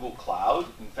doing Google Cloud.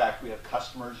 In fact, we have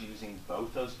customers using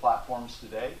both those platforms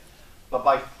today. But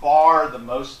by far, the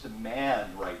most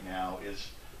demand right now is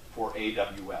for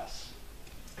AWS.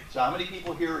 So how many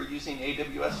people here are using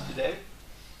AWS today?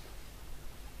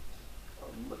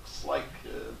 Looks like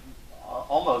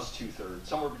almost 2/3,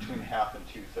 somewhere between half and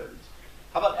 2/3.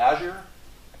 How about Azure?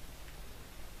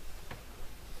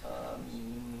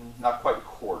 Not quite a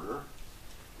quarter.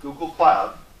 Google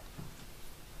Cloud?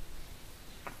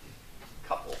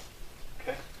 Couple.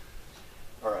 Okay.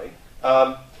 All right.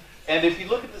 And if you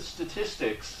look at the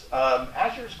statistics,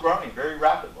 Azure is growing very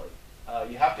rapidly.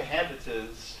 You have to hand it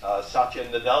to Satya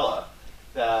Nadella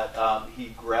that he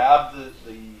grabbed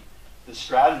the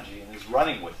strategy and is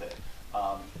running with it.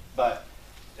 But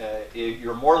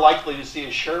you're more likely to see a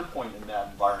SharePoint in that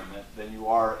environment than you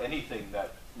are anything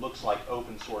that looks like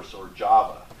open source or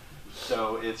Java.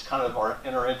 So it's kind of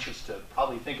in our interest to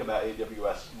probably think about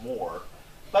AWS more.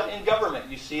 But in government,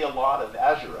 you see a lot of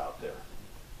Azure out there.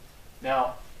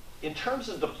 Now, in terms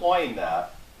of deploying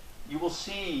that, you will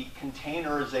see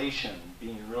containerization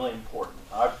being really important.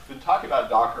 I've been talking about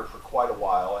Docker for quite a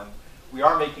while, and we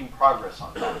are making progress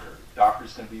on Docker. Docker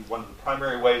is going to be one of the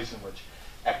primary ways in which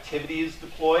activity is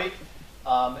deployed,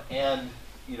 and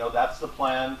that's the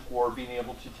plan for being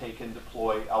able to take and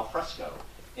deploy Alfresco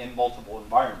in multiple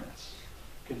environments.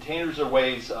 Containers are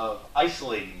ways of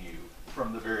isolating you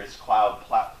from the various cloud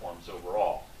platforms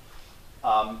overall.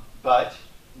 But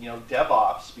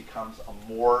DevOps becomes a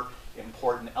more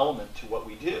important element to what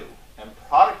we do, and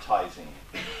productizing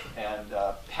and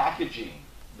packaging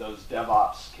those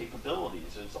DevOps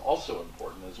capabilities is also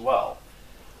important as well.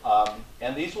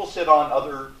 And these will sit on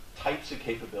other types of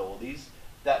capabilities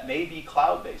that may be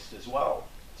cloud-based as well.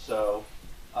 So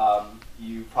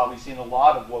you've probably seen a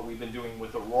lot of what we've been doing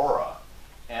with Aurora.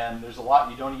 And there's a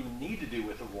lot you don't even need to do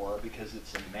with Aurora because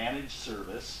it's a managed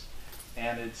service,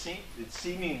 and it's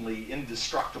seemingly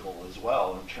indestructible as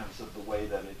well in terms of the way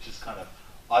that it just kind of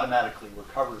automatically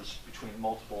recovers between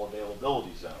multiple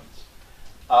availability zones.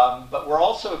 But we're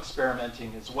also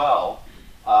experimenting as well,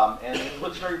 and it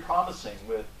looks very promising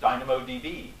with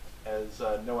DynamoDB as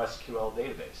a NoSQL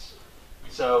database.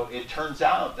 So it turns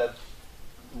out that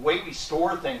the way we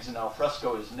store things in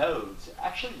Alfresco as nodes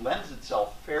actually lends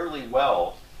itself fairly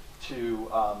well to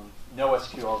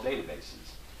NoSQL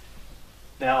databases.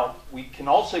 Now, we can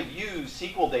also use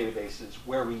SQL databases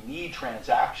where we need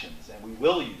transactions, and we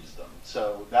will use them.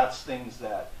 So that's things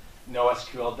that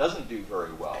NoSQL doesn't do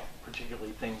very well,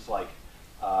 particularly things like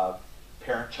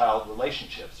parent-child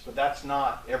relationships. But that's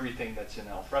not everything that's in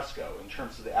Alfresco. In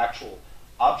terms of the actual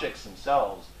objects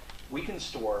themselves, we can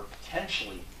store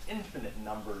potentially infinite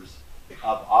numbers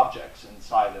of objects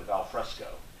inside of Alfresco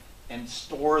and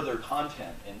store their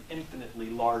content in infinitely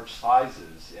large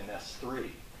sizes in S3.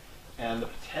 And the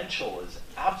potential is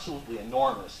absolutely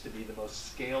enormous to be the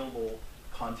most scalable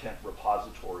content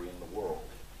repository in the world.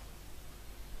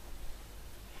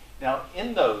 Now,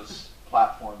 in those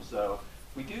platforms, though,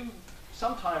 we do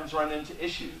sometimes run into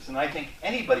issues. And I think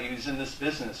anybody who's in this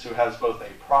business who has both a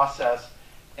process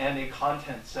and a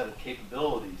content set of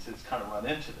capabilities has kind of run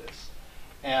into this.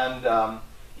 And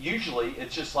usually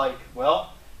it's just like,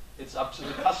 well, it's up to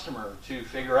the customer to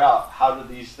figure out how do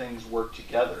these things work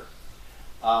together.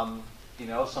 You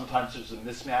know, sometimes there's a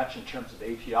mismatch in terms of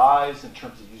APIs, in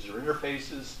terms of user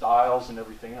interfaces, styles, and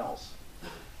everything else.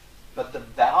 But the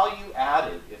value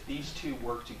added, if these two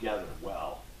work together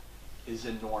well, is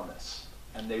enormous,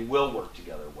 and they will work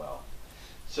together well.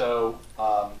 So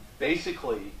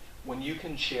basically, when you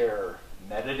can share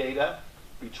metadata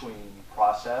between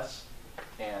process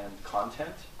and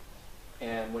content,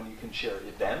 and when you can share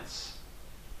events,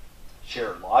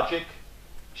 share logic,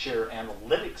 share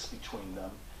analytics between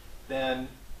them, then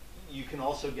you can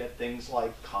also get things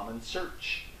like common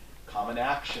search, common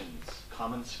actions,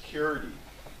 common security,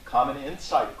 common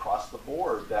insight across the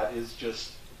board that is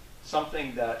just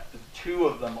something that the two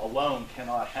of them alone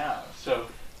cannot have. So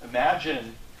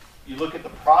imagine you look at the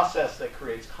process that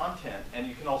creates content, and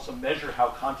you can also measure how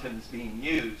content is being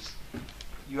used.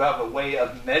 You have a way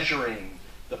of measuring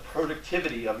the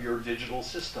productivity of your digital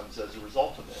systems as a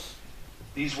result of it.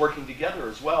 These working together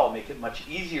as well make it much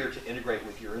easier to integrate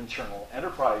with your internal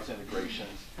enterprise integrations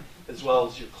as well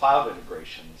as your cloud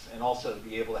integrations, and also to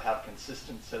be able to have a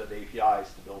consistent set of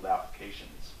APIs to build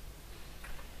applications.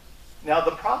 Now,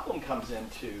 the problem comes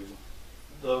into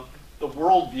the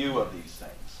worldview of these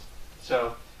things.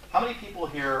 So, how many people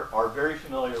here are very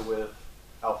familiar with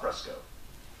Alfresco?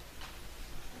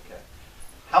 Okay.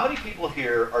 How many people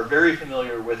here are very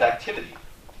familiar with Activity?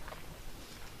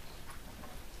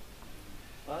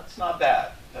 Well, that's not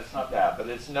bad. That's not bad, but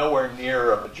it's nowhere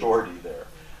near a majority there.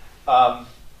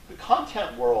 The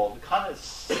content world kind of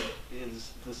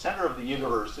is the center of the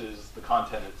universe is the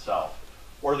content itself,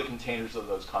 or the containers of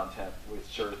those content,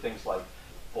 which are things like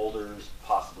folders,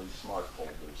 possibly smart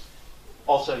folders.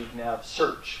 Also, you can have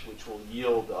search, which will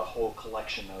yield a whole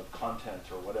collection of content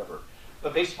or whatever.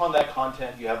 But based upon that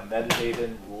content, you have metadata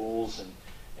and rules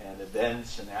and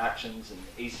events and actions and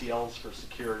ACLs for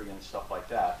security and stuff like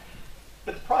that.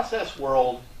 But the process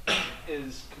world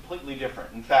is completely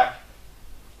different. In fact,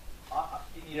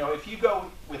 you know, if you go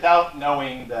without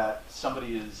knowing that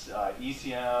somebody is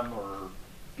ECM or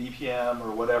BPM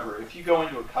or whatever, if you go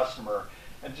into a customer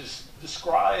and just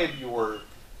describe your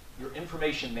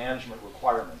information management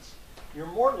requirements, you're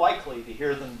more likely to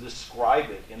hear them describe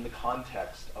it in the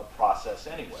context of process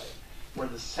anyway, where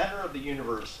the center of the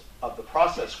universe of the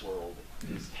process world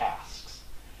is tasks.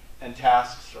 And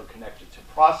tasks are connected to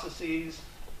processes.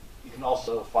 You can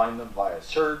also find them via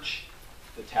search.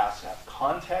 The tasks have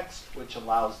context, which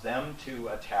allows them to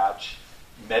attach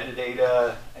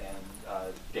metadata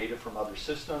and data from other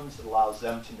systems. It allows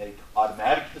them to make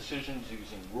automatic decisions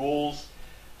using rules,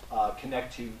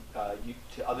 connect to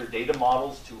other data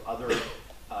models, to other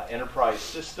enterprise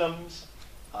systems.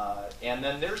 And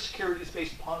then their security is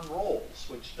based upon roles,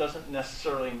 which doesn't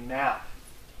necessarily map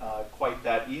quite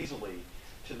that easily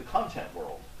to the content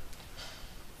world.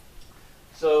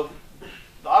 So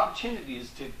the opportunity is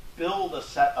to build a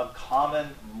set of common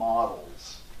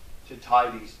models to tie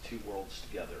these two worlds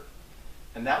together.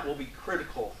 And that will be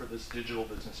critical for this digital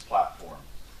business platform.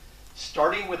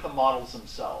 Starting with the models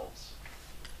themselves,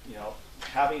 you know,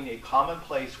 having a common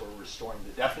place where we're storing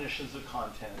the definitions of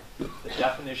content, the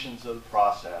definitions of the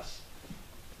process,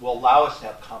 will allow us to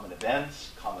have common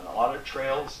events, common audit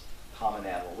trails, common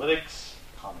analytics,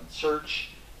 common search,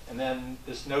 and then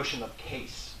this notion of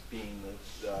case being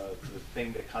the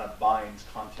thing that kind of binds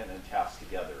content and tasks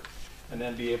together, and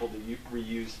then be able to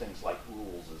reuse things like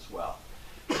rules as well.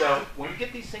 So when we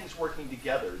get these things working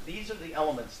together, these are the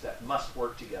elements that must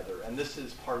work together, and this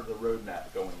is part of the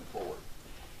roadmap going forward.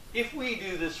 If we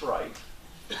do this right,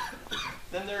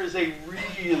 then there is a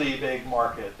really big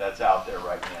market that's out there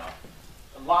right now.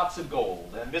 Lots of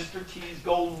gold. And Mr. T's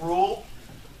golden rule,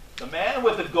 the man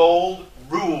with the gold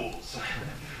rules.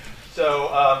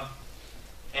 So,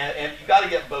 and you got to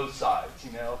get both sides,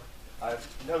 you know. I've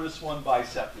noticed one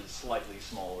bicep is slightly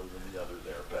smaller than the other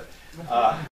there, but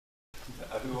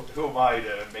who am I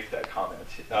to make that comment?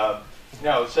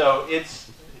 No, so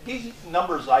these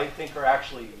numbers I think are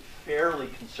actually fairly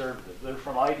conservative. They're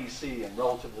from IDC and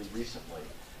relatively recently.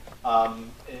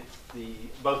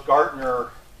 Both Gartner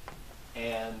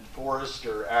and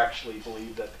Forrester actually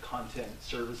believe that the content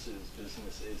services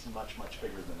business is much, much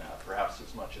bigger than that, perhaps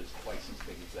as much as twice as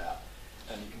big as that.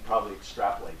 And you can probably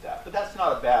extrapolate that. But that's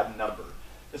not a bad number,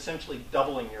 essentially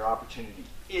doubling your opportunity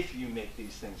if you make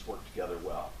these things work together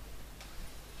well.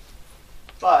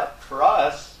 But for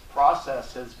us,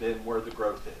 process has been where the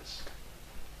growth is.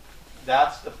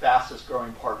 That's the fastest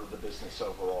growing part of the business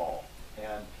overall.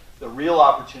 And the real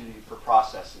opportunity for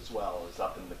process as well is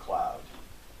up in the cloud.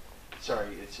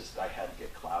 Sorry, it's just I had to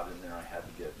get cloud in there. I had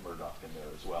to get Murdoch in there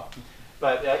as well.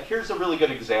 But here's a really good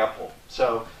example.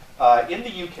 So in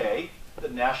the UK, the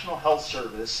National Health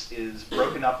Service is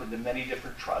broken up into many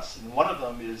different trusts. And one of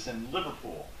them is in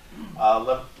Liverpool,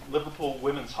 Liverpool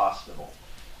Women's Hospital.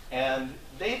 And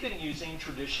they've been using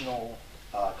traditional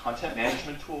content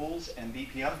management tools and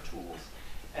BPM tools.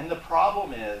 And the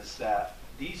problem is that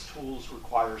these tools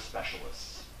require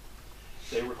specialists.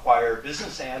 They require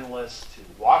business analysts to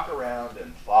walk around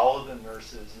and follow the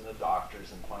nurses and the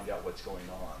doctors and find out what's going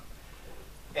on.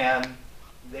 And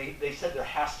they said there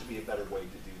has to be a better way to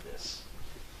do this.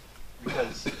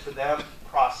 Because for them,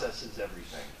 process is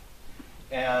everything.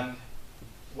 And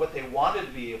what they wanted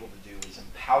to be able to do is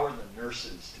empower the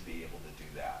nurses to be able to do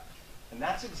that. And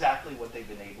that's exactly what they've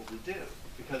been able to do,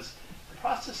 because the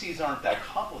processes aren't that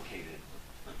complicated,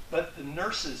 but the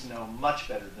nurses know much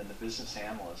better than the business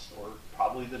analyst, or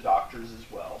probably the doctors as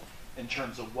well, in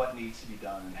terms of what needs to be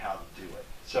done and how to do it.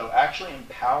 So actually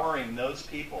empowering those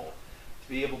people to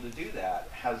be able to do that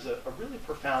has a really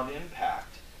profound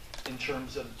impact in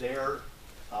terms of their,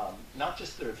 not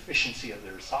just their efficiency of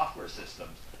their software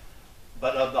systems,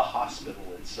 but of the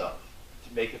hospital itself,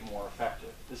 to make it more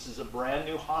effective. This is a brand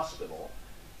new hospital,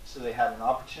 so they had an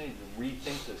opportunity to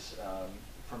rethink this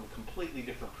from a completely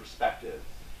different perspective,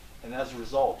 and as a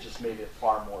result, just made it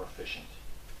far more efficient.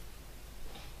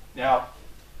 Now,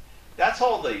 that's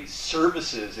all the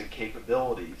services and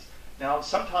capabilities. Now,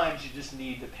 sometimes you just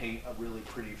need to paint a really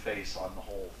pretty face on the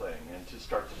whole thing and to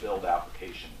start to build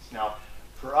applications. Now,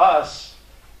 for us,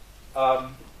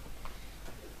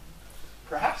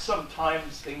 perhaps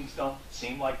sometimes things don't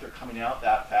seem like they're coming out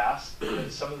that fast,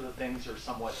 because some of the things are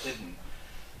somewhat hidden,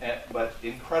 but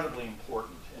incredibly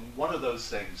important. And one of those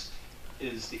things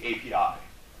is the API.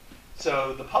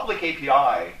 So the public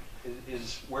API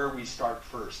is where we start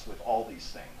first with all these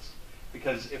things.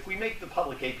 Because if we make the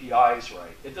public APIs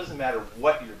right, it doesn't matter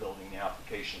what you're building the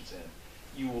applications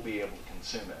in, you will be able to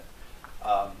consume it.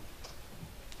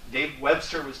 Dave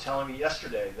Webster was telling me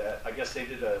yesterday that I guess they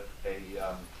did a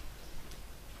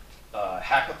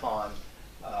hackathon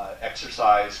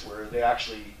exercise where they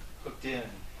actually hooked in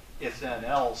if then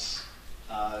else,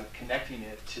 connecting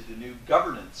it to the new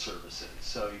governance services.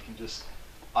 So you can just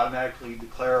automatically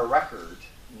declare a record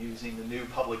using the new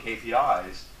public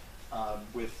APIs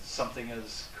with something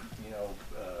as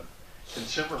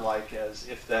consumer-like as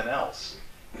if then else.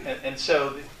 And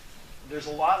so there's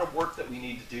a lot of work that we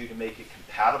need to do to make it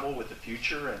compatible with the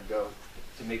future and go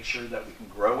to make sure that we can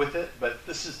grow with it. But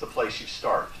this is the place you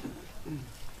start.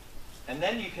 And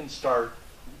then you can start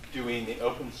doing the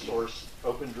open source,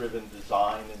 open-driven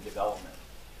design and development.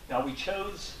 Now we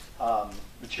chose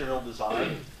material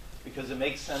design because it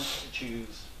makes sense to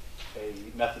choose a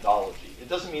methodology. It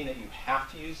doesn't mean that you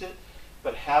have to use it,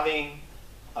 but having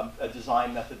a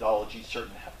design methodology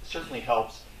certainly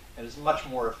helps and is much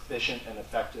more efficient and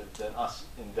effective than us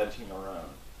inventing our own.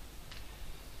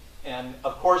 And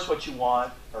of course what you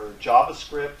want are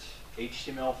JavaScript,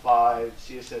 HTML5,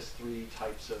 CSS3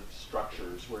 types of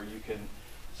structures where you can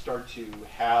start to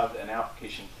have an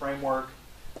application framework,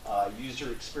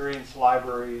 user experience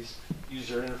libraries,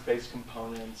 user interface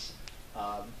components,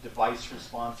 device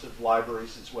responsive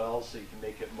libraries as well, so you can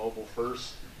make it mobile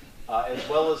first. as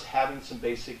well as having some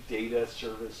basic data,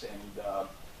 service, and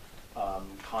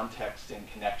context and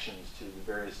connections to the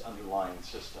various underlying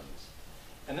systems.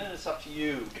 And then it's up to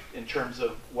you in terms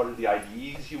of what are the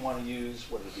IDEs you want to use,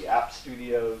 what are the app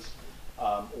studios,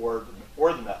 or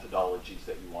the methodologies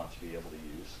that you want to be able to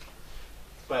use.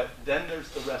 But then there's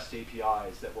the REST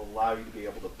APIs that will allow you to be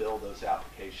able to build those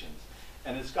applications.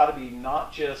 And it's got to be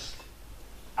not just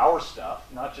our stuff,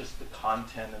 not just the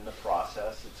content and the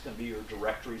process. It's going to be your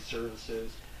directory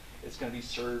services. It's going to be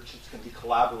search. It's going to be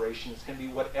collaboration. It's going to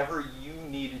be whatever you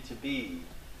need it to be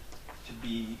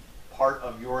part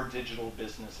of your digital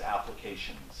business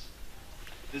applications.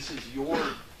 This is your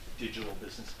digital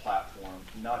business platform,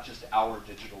 not just our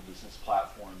digital business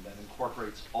platform that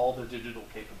incorporates all the digital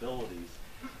capabilities,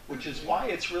 which is why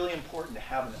it's really important to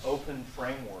have an open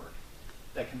framework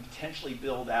that can potentially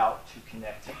build out to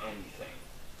connect to anything.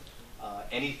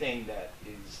 Anything that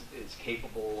is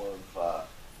capable of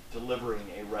delivering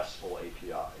a RESTful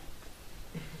API.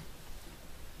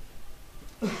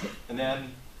 And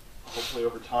then, hopefully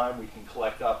over time, we can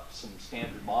collect up some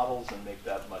standard models and make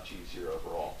that much easier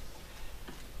overall.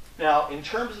 Now, in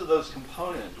terms of those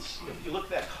components, if you look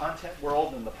at that content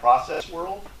world and the process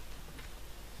world,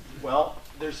 well,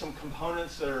 there's some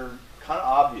components that are kind of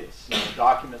obvious. You know,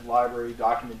 document library,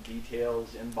 document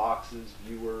details, inboxes,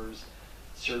 viewers,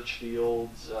 search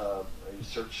fields,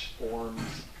 search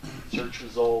forms, search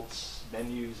results,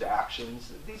 menus,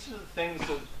 actions. These are the things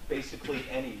that basically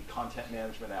any content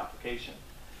management application.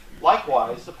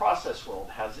 Likewise, the process world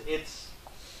has its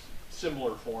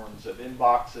similar forms of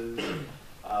inboxes,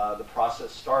 the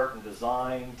process start and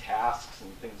design, tasks,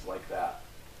 and things like that.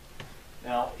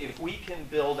 Now, if we can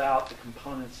build out the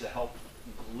components to help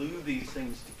glue these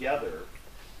things together,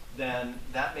 then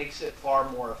that makes it far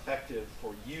more effective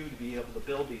for you to be able to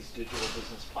build these digital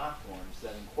business platforms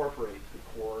that incorporate the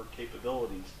core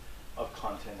capabilities of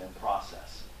content and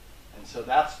process. And so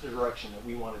that's the direction that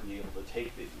we want to be able to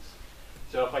take these.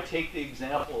 So if I take the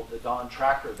example of the Dawn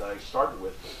tracker that I started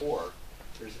with before,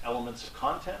 there's elements of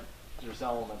content, there's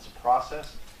elements of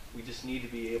process. We just need to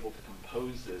be able to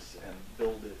compose this and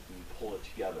build it and pull it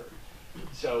together.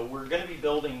 So we're going to be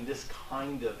building this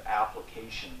kind of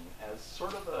application as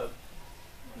sort of a,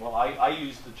 well, I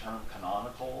use the term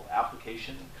canonical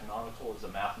application. Canonical is a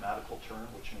mathematical term,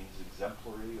 which means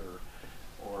exemplary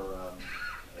or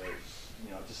you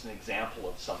know, just an example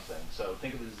of something. So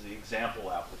think of it as the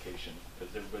example application,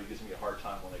 because everybody gives me a hard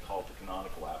time when they call it the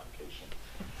canonical application.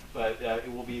 But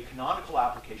it will be a canonical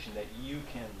application that you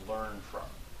can learn from,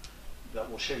 that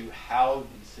will show you how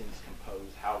these things compose,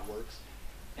 how it works,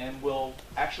 and will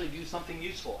actually do something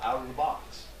useful out of the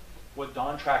box. What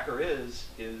Dawn Tracker is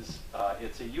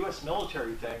it's a U.S.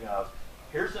 military thing of,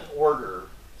 here's an order,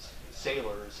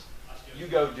 sailors, you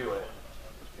go do it.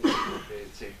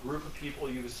 It's a group of people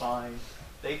you assign,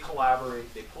 they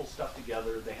collaborate, they pull stuff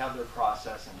together, they have their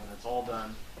process, and when it's all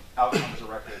done, out comes a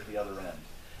record at the other end.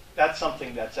 That's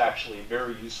something that's actually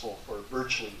very useful for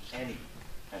virtually any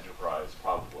enterprise,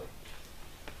 probably.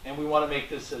 And we want to make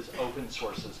this as open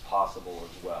source as possible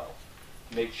as well.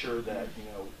 Make sure that, you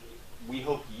know, we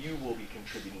hope you will be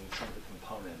contributing some of the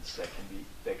components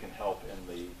that can help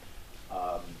in the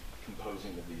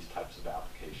composing of these types of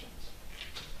applications.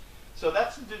 So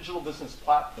that's the digital business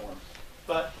platform.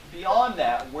 But beyond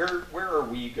that, where are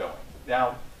we going?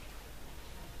 Now,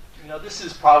 you know, this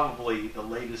is probably the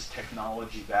latest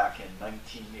technology back in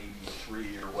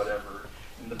 1983 or whatever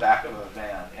in the back of a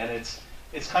van. And it's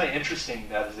kind of interesting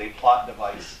that as a plot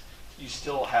device, you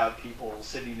still have people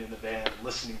sitting in the van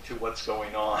listening to what's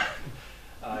going on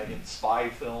in spy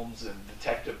films and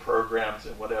detective programs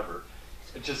and whatever.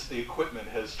 It's just the equipment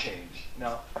has changed.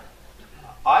 Now,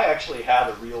 I actually had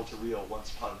a reel-to-reel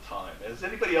once upon a time. Has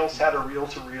anybody else had a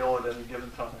reel-to-reel at any given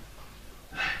time?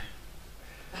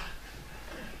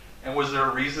 And was there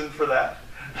a reason for that?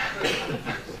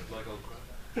 Like old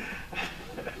crap.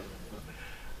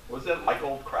 Was it like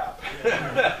old crap?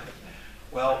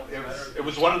 Well, it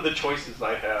was one of the choices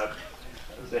I had.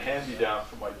 It was a hand-me-down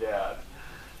from my dad.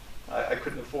 I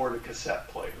couldn't afford a cassette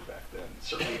player back then,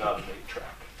 certainly not an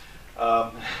 8-track.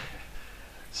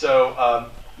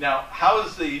 Now, how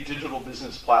is the digital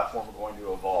business platform going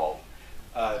to evolve?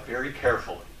 Very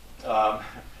carefully.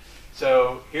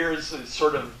 So here's a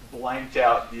sort of blanked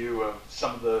out view of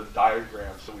some of the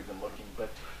diagrams that we've been looking, but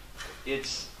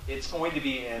it's going to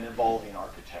be an evolving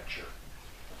architecture.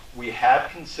 We had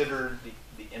considered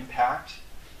the impact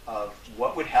of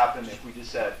what would happen if we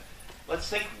just said, let's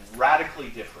think radically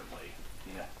differently.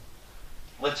 You know,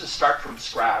 let's just start from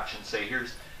scratch and say,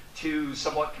 here's two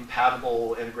somewhat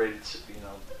compatible integrated, you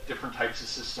know, different types of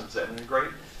systems that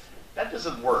integrate. That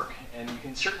doesn't work, and you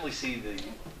can certainly see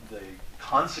the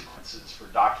consequences for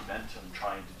Documentum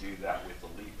trying to do that with the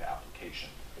Leap application.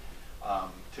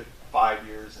 Took 5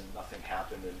 years and nothing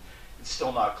happened, and it's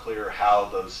still not clear how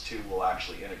those two will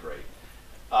actually integrate.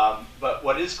 But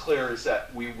what is clear is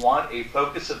that we want a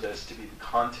focus of this to be the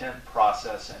content,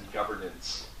 process, and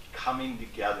governance coming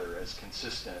together as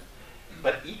consistent,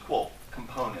 but equal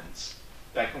components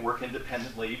that can work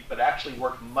independently, but actually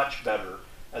work much better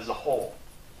as a whole.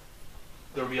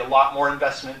 There will be a lot more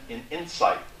investment in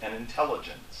insight and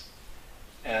intelligence.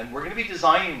 And we're going to be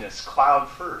designing this cloud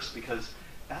first, because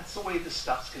that's the way this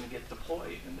stuff's going to get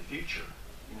deployed in the future.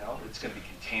 You know, it's going to be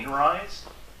containerized,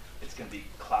 it's going to be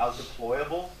cloud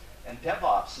deployable, and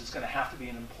DevOps is going to have to be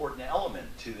an important element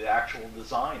to the actual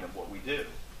design of what we do.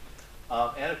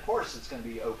 And of course, it's going to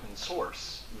be open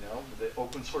source. You know, the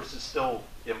open source is still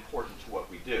important to what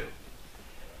we do.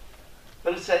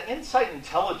 But it's that insight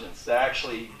intelligence that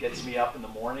actually gets me up in the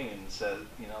morning and says,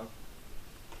 you know,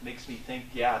 makes me think,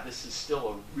 yeah, this is still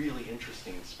a really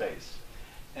interesting space.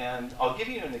 And I'll give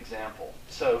you an example.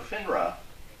 So FINRA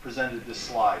presented this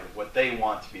slide of what they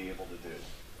want to be able to do.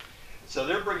 So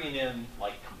they're bringing in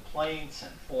like complaints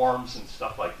and forms and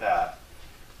stuff like that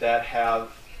that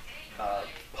have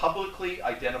publicly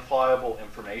identifiable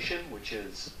information, which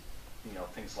is, you know,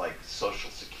 things like social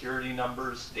security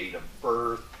numbers, date of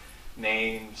birth,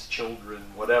 names, children,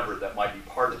 whatever that might be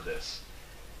part of this.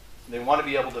 They want to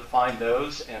be able to find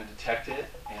those and detect it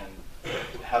and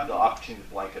have the opportunity to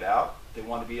blank it out. They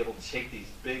want to be able to take these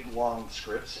big, long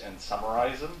scripts and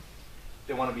summarize them.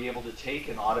 They want to be able to take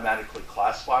and automatically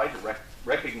classify to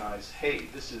recognize, hey,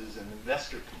 this is an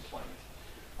investor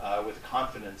complaint with a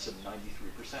confidence of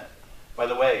 93%. By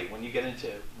the way, when you get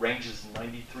into ranges of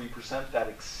 93%, that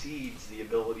exceeds the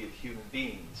ability of human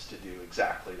beings to do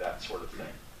exactly that sort of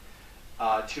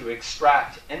thing. To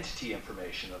extract entity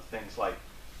information of things like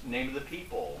name of the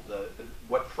people,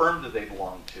 what firm do they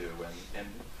belong to, and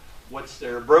what's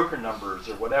their broker numbers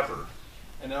or whatever.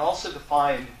 And then also to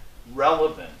find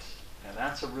relevant, and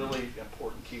that's a really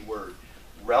important key word,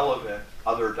 relevant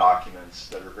other documents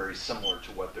that are very similar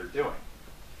to what they're doing.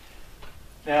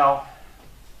 Now,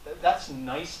 that's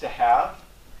nice to have,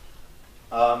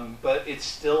 but it's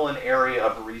still an area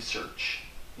of research.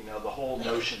 You know, the whole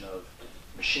notion of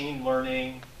machine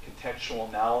learning, contextual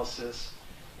analysis,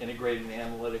 integrated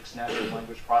analytics, natural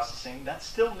language processing, that's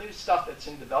still new stuff that's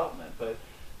in development, but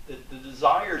the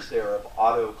desires there of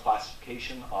auto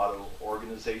classification, auto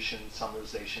organization,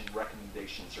 summarization,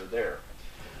 recommendations are there.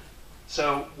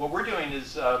 So what we're doing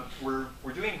is we're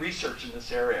doing research in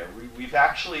this area. We've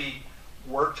actually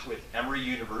worked with Emory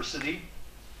University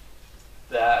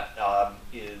that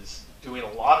is doing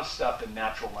a lot of stuff in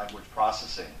natural language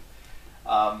processing.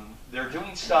 They're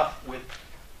doing stuff with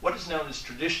what is known as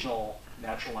traditional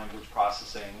natural language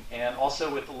processing, and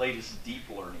also with the latest deep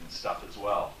learning stuff as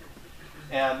well.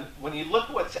 And when you look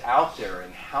at what's out there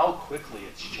and how quickly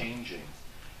it's changing,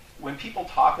 when people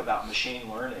talk about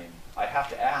machine learning, I have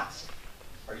to ask,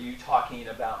 are you talking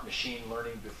about machine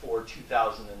learning before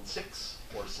 2006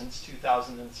 or since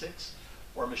 2006,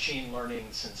 or machine learning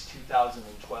since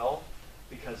 2012?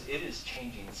 Because it is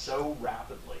changing so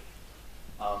rapidly.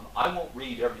 I won't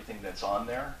read everything that's on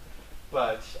there,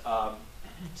 but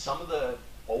some of the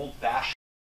old-fashioned,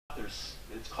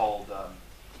 it's called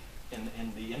in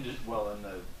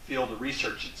the field of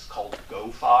research, it's called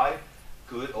GoFi,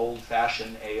 good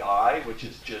old-fashioned AI, which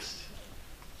is just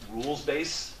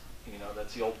rules-based. You know,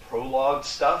 that's the old prologue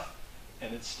stuff,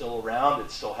 and it's still around.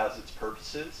 It still has its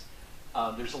purposes.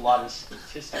 There's a lot of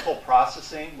statistical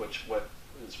processing, which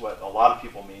is what a lot of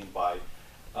people mean by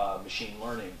machine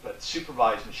learning. But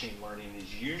supervised machine learning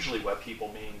is usually what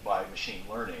people mean by machine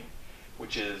learning,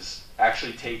 which is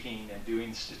actually taking and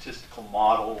doing statistical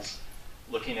models,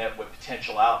 looking at what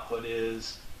potential output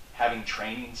is, having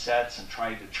training sets and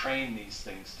trying to train these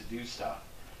things to do stuff.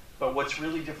 But what's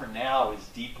really different now is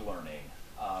deep learning.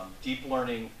 Deep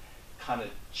learning kind of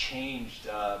changed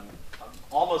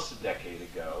almost a decade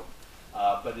ago,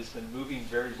 but has been moving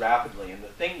very rapidly. And the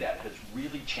thing that has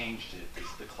really changed it is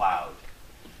the cloud.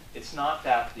 It's not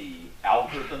that the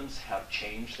algorithms have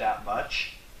changed that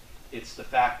much. It's the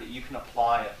fact that you can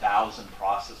apply 1,000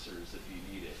 processors if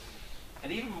you need it.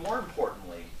 And even more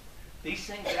importantly, these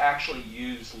things actually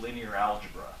use linear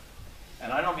algebra.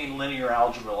 And I don't mean linear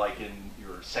algebra like in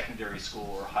your secondary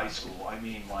school or high school. I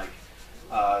mean like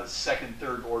second,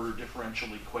 third order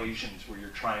differential equations where you're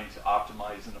trying to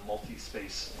optimize in a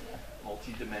multi-space,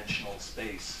 multi-dimensional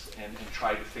space and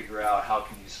try to figure out how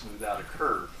can you smooth out a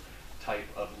curve type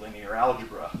of linear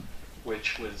algebra,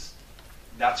 which was,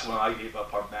 that's when I gave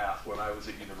up on math when I was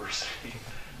at university.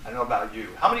 I don't know about you.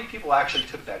 How many people actually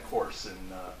took that course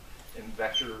in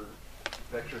vector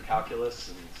calculus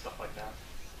and stuff like that?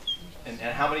 And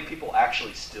how many people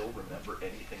actually still remember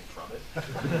anything from it?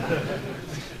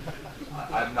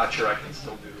 I'm not sure I can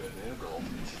still do an integral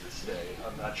to this day.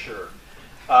 I'm not sure.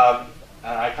 And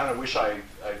I kind of wish I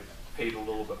paid a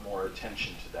little bit more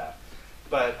attention to that.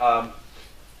 But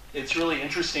it's really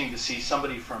interesting to see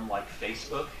somebody from like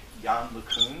Facebook, Jan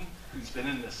LeCun, who's been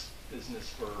in this business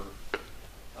for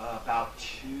about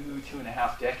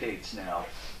 2.5 decades now.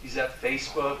 He's at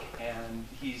Facebook and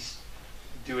he's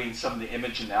doing some of the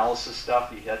image analysis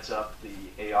stuff. He heads up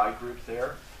the AI group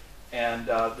there. And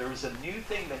there was a new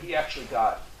thing that he actually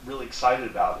got really excited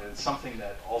about, and it's something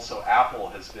that also Apple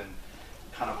has been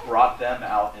kind of brought them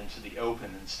out into the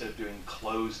open instead of doing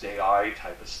closed AI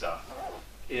type of stuff,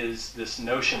 is this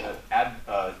notion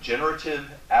of generative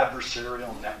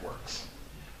adversarial networks.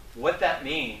 What that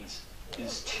means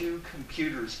is two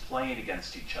computers playing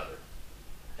against each other.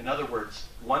 In other words,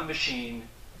 one machine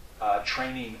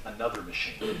training another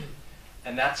machine.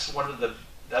 And that's one of the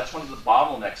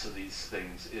bottlenecks of these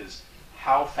things, is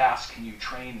how fast can you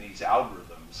train these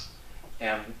algorithms?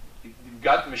 And you've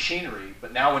got the machinery,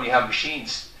 but now when you have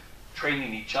machines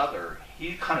training each other,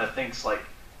 he kind of thinks like,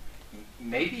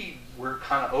 maybe we're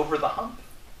kind of over the hump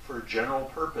for general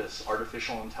purpose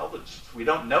artificial intelligence. We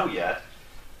don't know yet,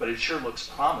 but it sure looks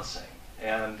promising.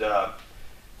 And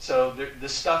so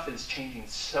this stuff is changing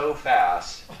so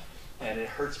fast, and it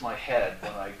hurts my head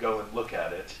when I go and look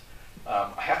at it. I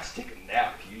have to take a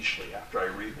nap usually after I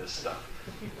read this stuff.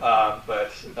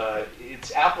 But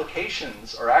its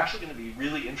applications are actually going to be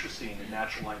really interesting in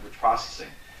natural language processing.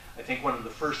 I think one of the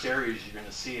first areas you're going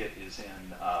to see it is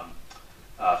in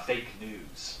fake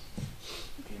news,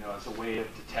 as a way of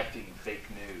detecting fake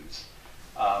news.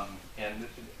 And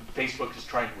Facebook is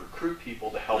trying to recruit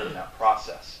people to help in that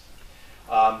process.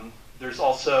 There's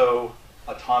also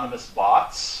autonomous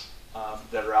bots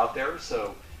that are out there.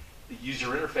 So the user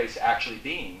interface actually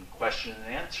being question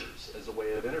and answers as a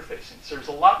way of interfacing. So there's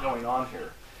a lot going on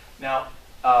here. Now,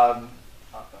 I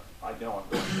know I'm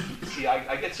going. See,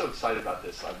 I get so excited about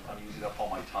this. I'm using up all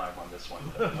my time on this one.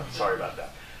 I'm sorry about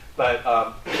that. But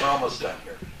we're almost done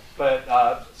here.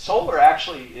 But Solar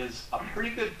actually is a pretty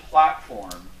good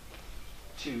platform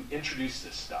to introduce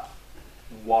this stuff.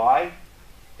 Why?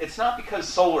 It's not because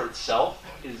Solar itself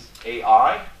is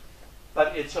AI,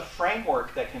 but it's a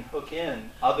framework that can hook in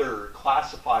other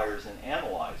classifiers and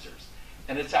analyzers.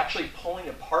 And it's actually pulling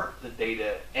apart the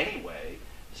data anyway,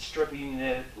 stripping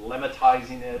it,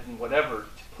 lemmatizing it, and whatever,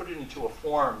 to put it into a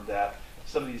form that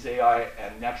some of these AI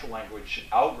and natural language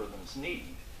algorithms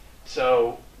need.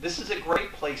 So this is a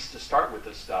great place to start with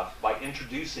this stuff by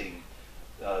introducing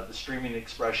the streaming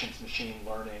expressions, machine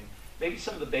learning, maybe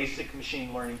some of the basic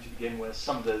machine learning to begin with,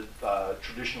 some of the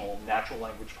traditional natural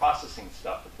language processing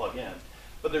stuff to plug in,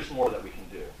 but there's more that we can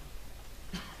do.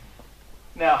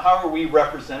 Now, how are we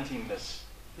representing this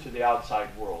to the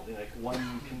outside world? Like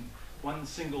one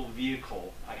single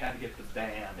vehicle, I had to get the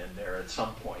van in there at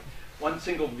some point. One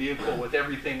single vehicle with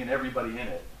everything and everybody in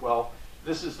it. Well,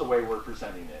 this is the way we're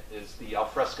presenting it, is the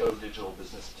Alfresco Digital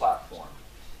Business Platform.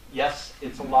 Yes,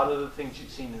 it's a lot of the things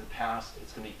you've seen in the past.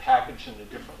 It's going to be packaged in a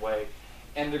different way.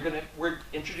 And we're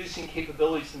introducing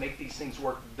capabilities to make these things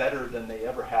work better than they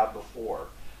ever have before.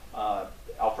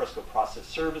 Alfresco Process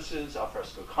Services,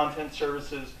 Alfresco Content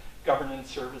Services, Governance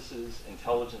Services,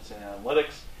 Intelligence and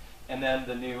Analytics, and then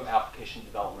the new Application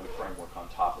Development Framework on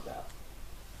top of that.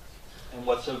 And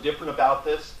what's so different about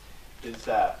this is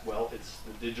that, well, it's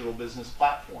the digital business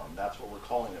platform. That's what we're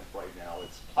calling it right now.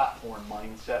 It's platform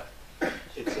mindset.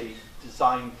 It's a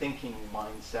design thinking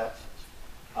mindset.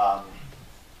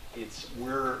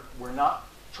 We're not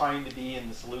trying to be in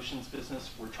the solutions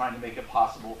business. We're trying to make it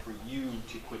possible for you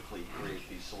to quickly create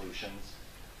these solutions.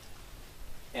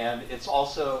 And it's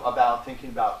also about thinking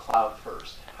about cloud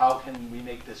first. How can we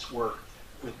make this work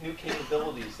with new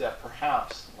capabilities that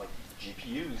perhaps, like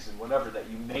GPUs and whatever, that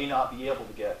you may not be able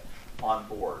to get on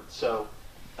board. So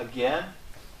again,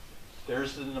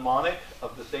 there's the mnemonic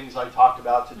of the things I talked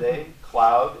about today: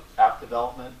 cloud, app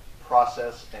development,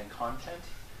 process, and content.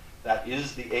 That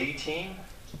is the A team.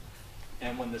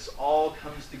 And when this all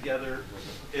comes together,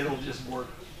 it'll just work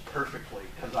perfectly,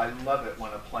 because I love it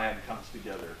when a plan comes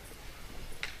together.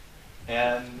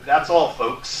 And that's all,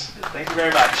 folks. Thank you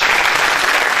very much.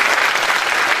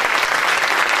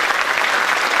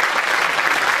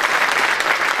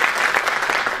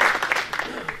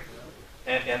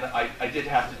 And I did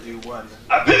have to do one.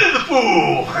 I've been in the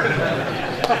pool!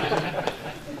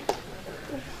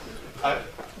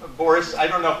 Boris, I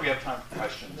don't know if we have time for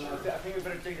questions. I think we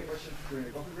better take the questions during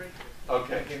the coffee break.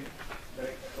 Okay.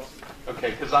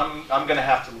 Okay, because I'm going to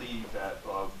have to leave at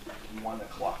 1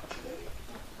 o'clock today.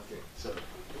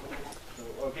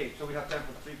 Okay. So we have time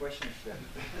for 3 questions then.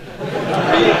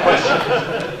 3 questions.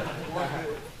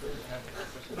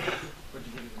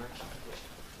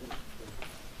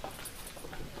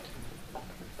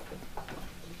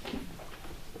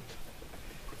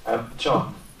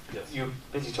 John, Yes. you're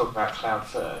busy talking about cloud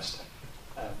first.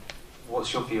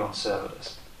 What's your view on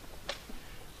serverless?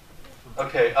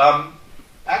 Okay.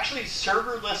 Actually,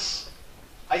 serverless,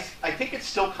 I think it's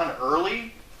still kind of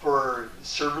early for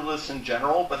serverless in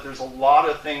general, but there's a lot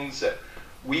of things that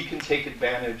we can take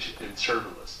advantage in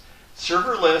serverless.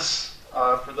 Serverless,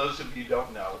 for those of you who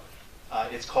don't know,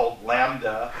 it's called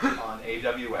Lambda on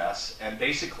AWS, and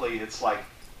basically it's like,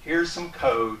 here's some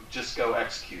code, just go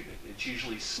execute it. It's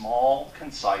usually small,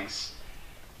 concise,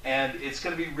 and it's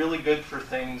going to be really good for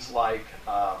things like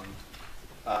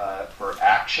for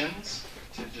actions,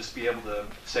 to just be able to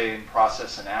say and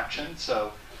process an action.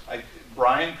 So,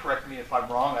 Brian, correct me if I'm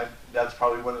wrong, that's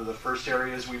probably one of the first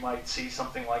areas we might see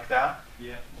something like that.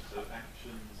 Yeah, so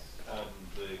actions on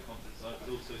the content side,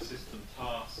 but also system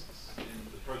tasks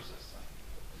in the process side.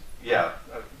 Yeah,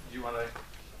 do you want to,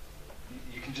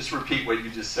 you can just repeat what you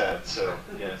just said. So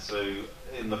Yeah, so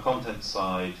in the content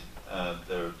side,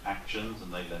 there are actions,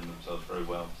 and they lend themselves very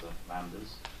well to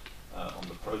lambdas. On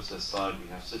the process side, we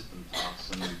have system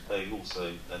tasks, and they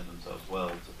also lend themselves well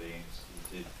to being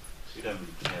executed. We don't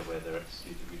really care where they're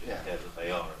executed, we just care that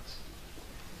they are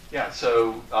executed. yeah,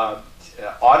 so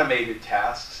automated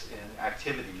tasks in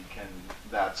activity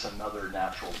that's another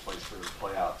natural place for it to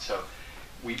play out. So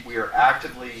we are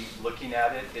actively looking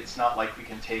at it. It's not like we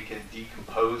can take and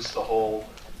decompose the whole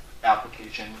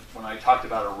application. When I talked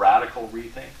about a radical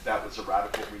rethink, that was a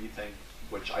radical rethink,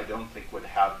 which I don't think would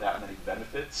have that many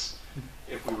benefits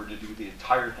if we were to do the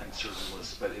entire thing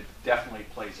serverless, but it definitely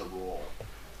plays a role,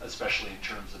 especially in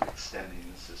terms of extending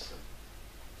the system.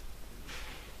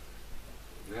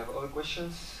 Do you have other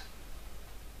questions?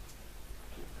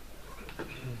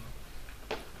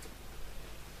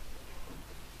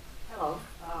 Hello.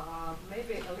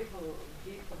 Maybe a little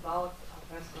bit about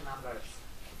Alfresco numbers,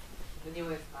 the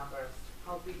newest numbers,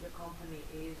 how big the company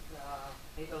is,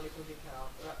 maybe a little bit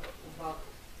about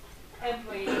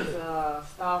employees,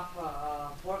 staff,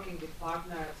 working with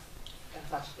partners, and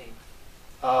such things.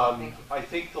 I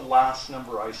think the last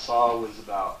number I saw was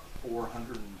about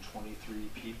 423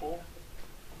 people.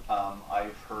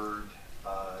 I've heard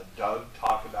Doug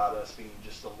talk about us being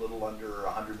just a little under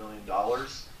 $100 million.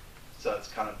 So that's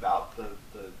kind of about the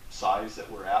size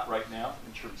that we're at right now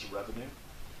in terms of revenue,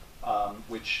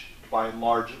 which by and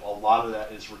large, a lot of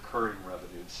that is recurring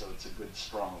revenue. So it's a good,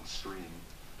 strong stream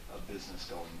of business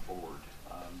going forward.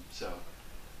 So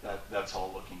that's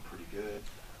all looking pretty good.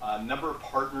 Number of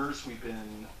partners, we've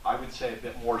been, I would say, a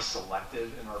bit more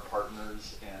selective in our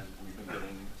partners, and we've been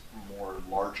getting more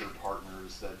larger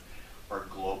partners that are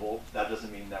global. That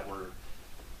doesn't mean that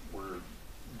we're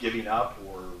giving up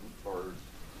or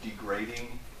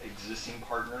degrading existing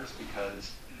partners,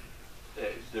 because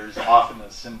there's often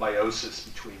a symbiosis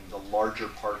between the larger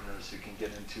partners who can get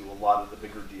into a lot of the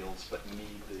bigger deals but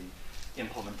need the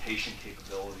implementation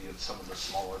capability of some of the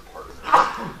smaller partners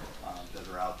that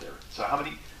are out there. So how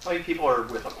many people are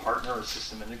with a partner or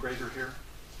system integrator here?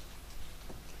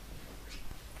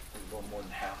 A little more than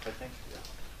half, I think. Yeah.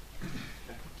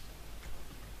 Okay.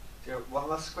 Do you have one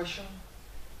last question?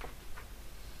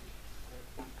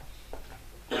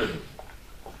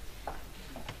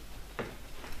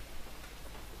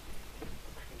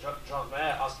 John, may I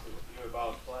ask you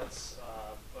about plans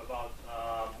about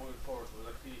moving forward with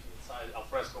activity inside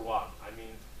Alfresco One? I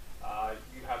mean,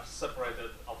 you have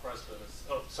separated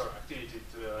activity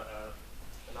to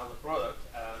another product,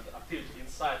 and activity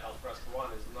inside Alfresco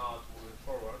One is not moving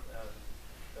forward. And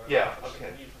Yeah.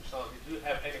 Okay. New functionality. Do you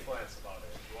have any plans about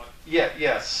it?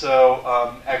 Yes. So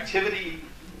activity.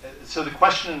 So the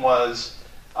question was,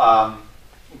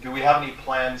 do we have any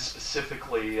plans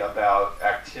specifically about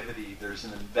activity? There's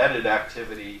an embedded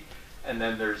activity, and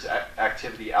then there's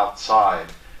activity outside.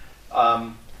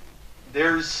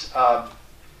 There's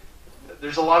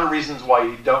a lot of reasons why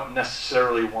you don't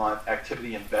necessarily want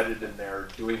activity embedded in there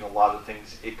doing a lot of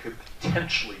things it could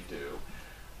potentially do.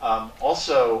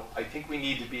 Also, I think we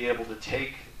need to be able to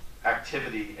take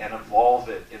activity and evolve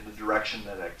it in the direction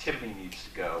that activity needs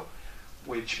to go,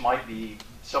 which might be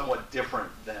somewhat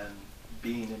different than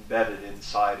being embedded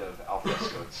inside of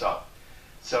Alfresco itself.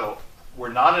 So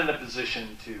we're not in a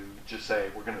position to just say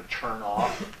we're going to turn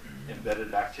off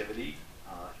embedded activity.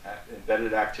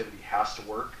 Embedded activity has to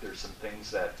work. There's some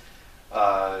things that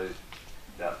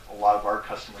that a lot of our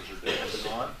customers are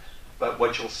dependent on. But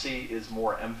what you'll see is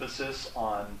more emphasis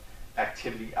on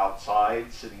activity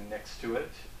outside sitting next to it,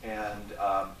 and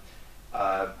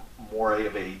more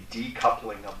of a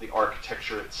decoupling of the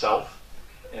architecture itself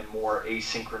and more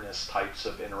asynchronous types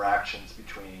of interactions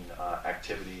between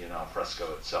activity and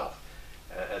Alfresco itself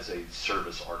as a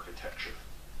service architecture.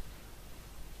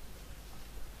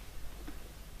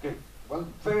 Okay,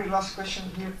 one very last question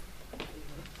here.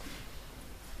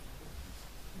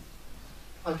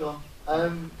 Hi John.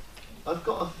 I've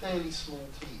got a fairly small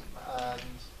team, and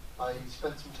I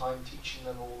spent some time teaching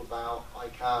them all about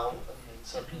iCal, and then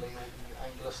suddenly all the new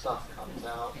Angular stuff comes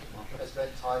out. I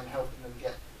spent time helping them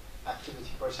get activity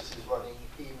processes running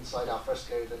inside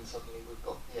Alfresco, then suddenly we've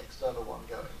got the external one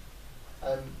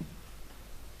going.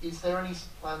 Is there any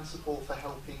planned support for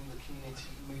helping the community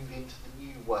move into the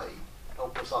new way,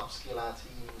 help us upskill our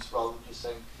teams, rather than just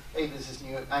saying, hey, there's this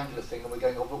new Angular thing, and we're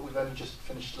going, oh, but we've only just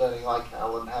finished learning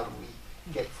iCal, and how do we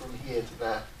get from here to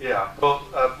there? Yeah, well,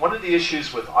 one of the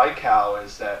issues with iCal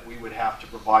is that we would have to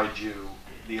provide you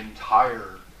the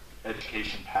entire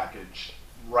education package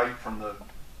right from the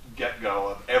get-go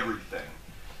of everything.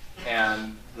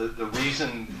 And the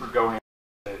reason for going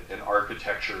an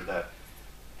architecture that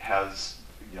has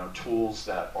tools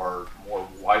that are more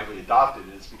widely adopted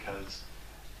is because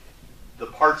the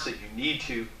parts that you need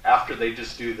to, after they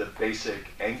just do the basic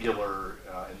Angular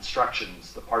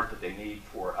instructions, the part that they need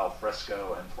for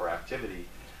Alfresco and for activity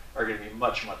are going to be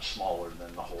much, much smaller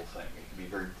than the whole thing. It can be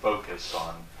very focused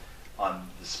on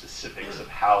the specifics of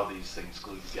how these things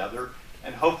glue together.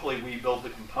 And hopefully we build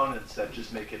the components that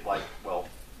just make it like, well,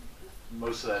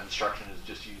 most of that instruction is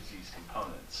just use these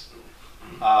components.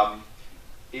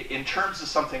 In terms of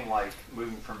something like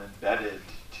moving from embedded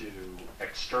to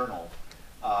external,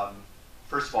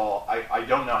 first of all, I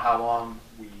don't know how long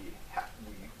we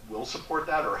will support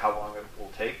that or how long it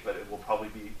will take, but it will probably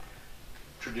be,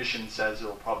 tradition says it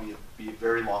will probably be a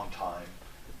very long time,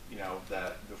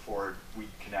 that before we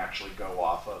can actually go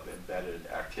off of embedded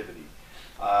activity.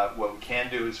 What we can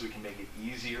do is we can make it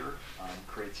easier,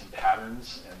 create some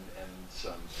patterns and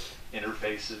some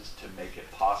interfaces to make it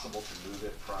possible to move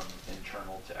it from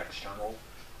internal to external,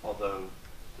 although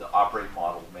the operating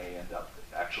model may end up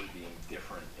actually being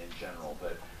different in general.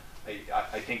 But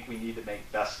I think we need to make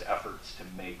best efforts to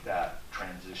make that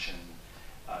transition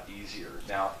easier.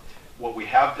 Now, what we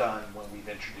have done when we've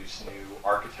introduced new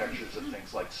architectures of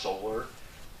things like Solar,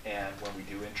 and when we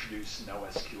do introduce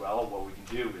NoSQL, what we can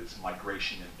do is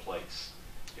migration in place.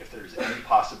 If there's any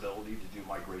possibility to do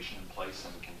migration in place,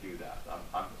 then we can do that.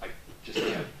 I just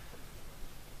can't.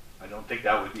 I don't think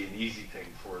that would be an easy thing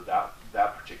for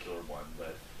that particular one,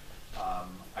 but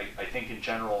I think in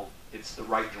general it's the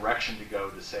right direction to go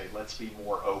to say let's be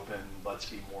more open, let's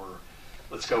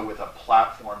go with a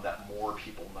platform that more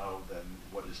people know than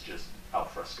what is just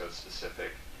Alfresco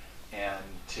specific. And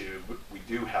we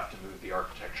do have to move the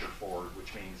architecture forward,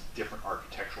 which means different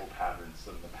architectural patterns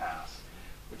than the past,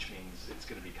 which means it's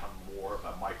going to become more of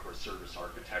a microservice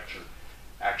architecture,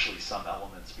 actually some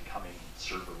elements becoming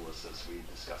serverless as we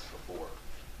discussed before.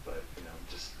 But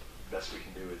just the best we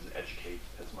can do is educate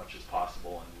as much as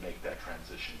possible and make that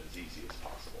transition as easy as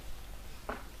possible.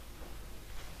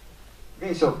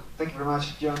 Okay, so thank you very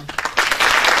much, John.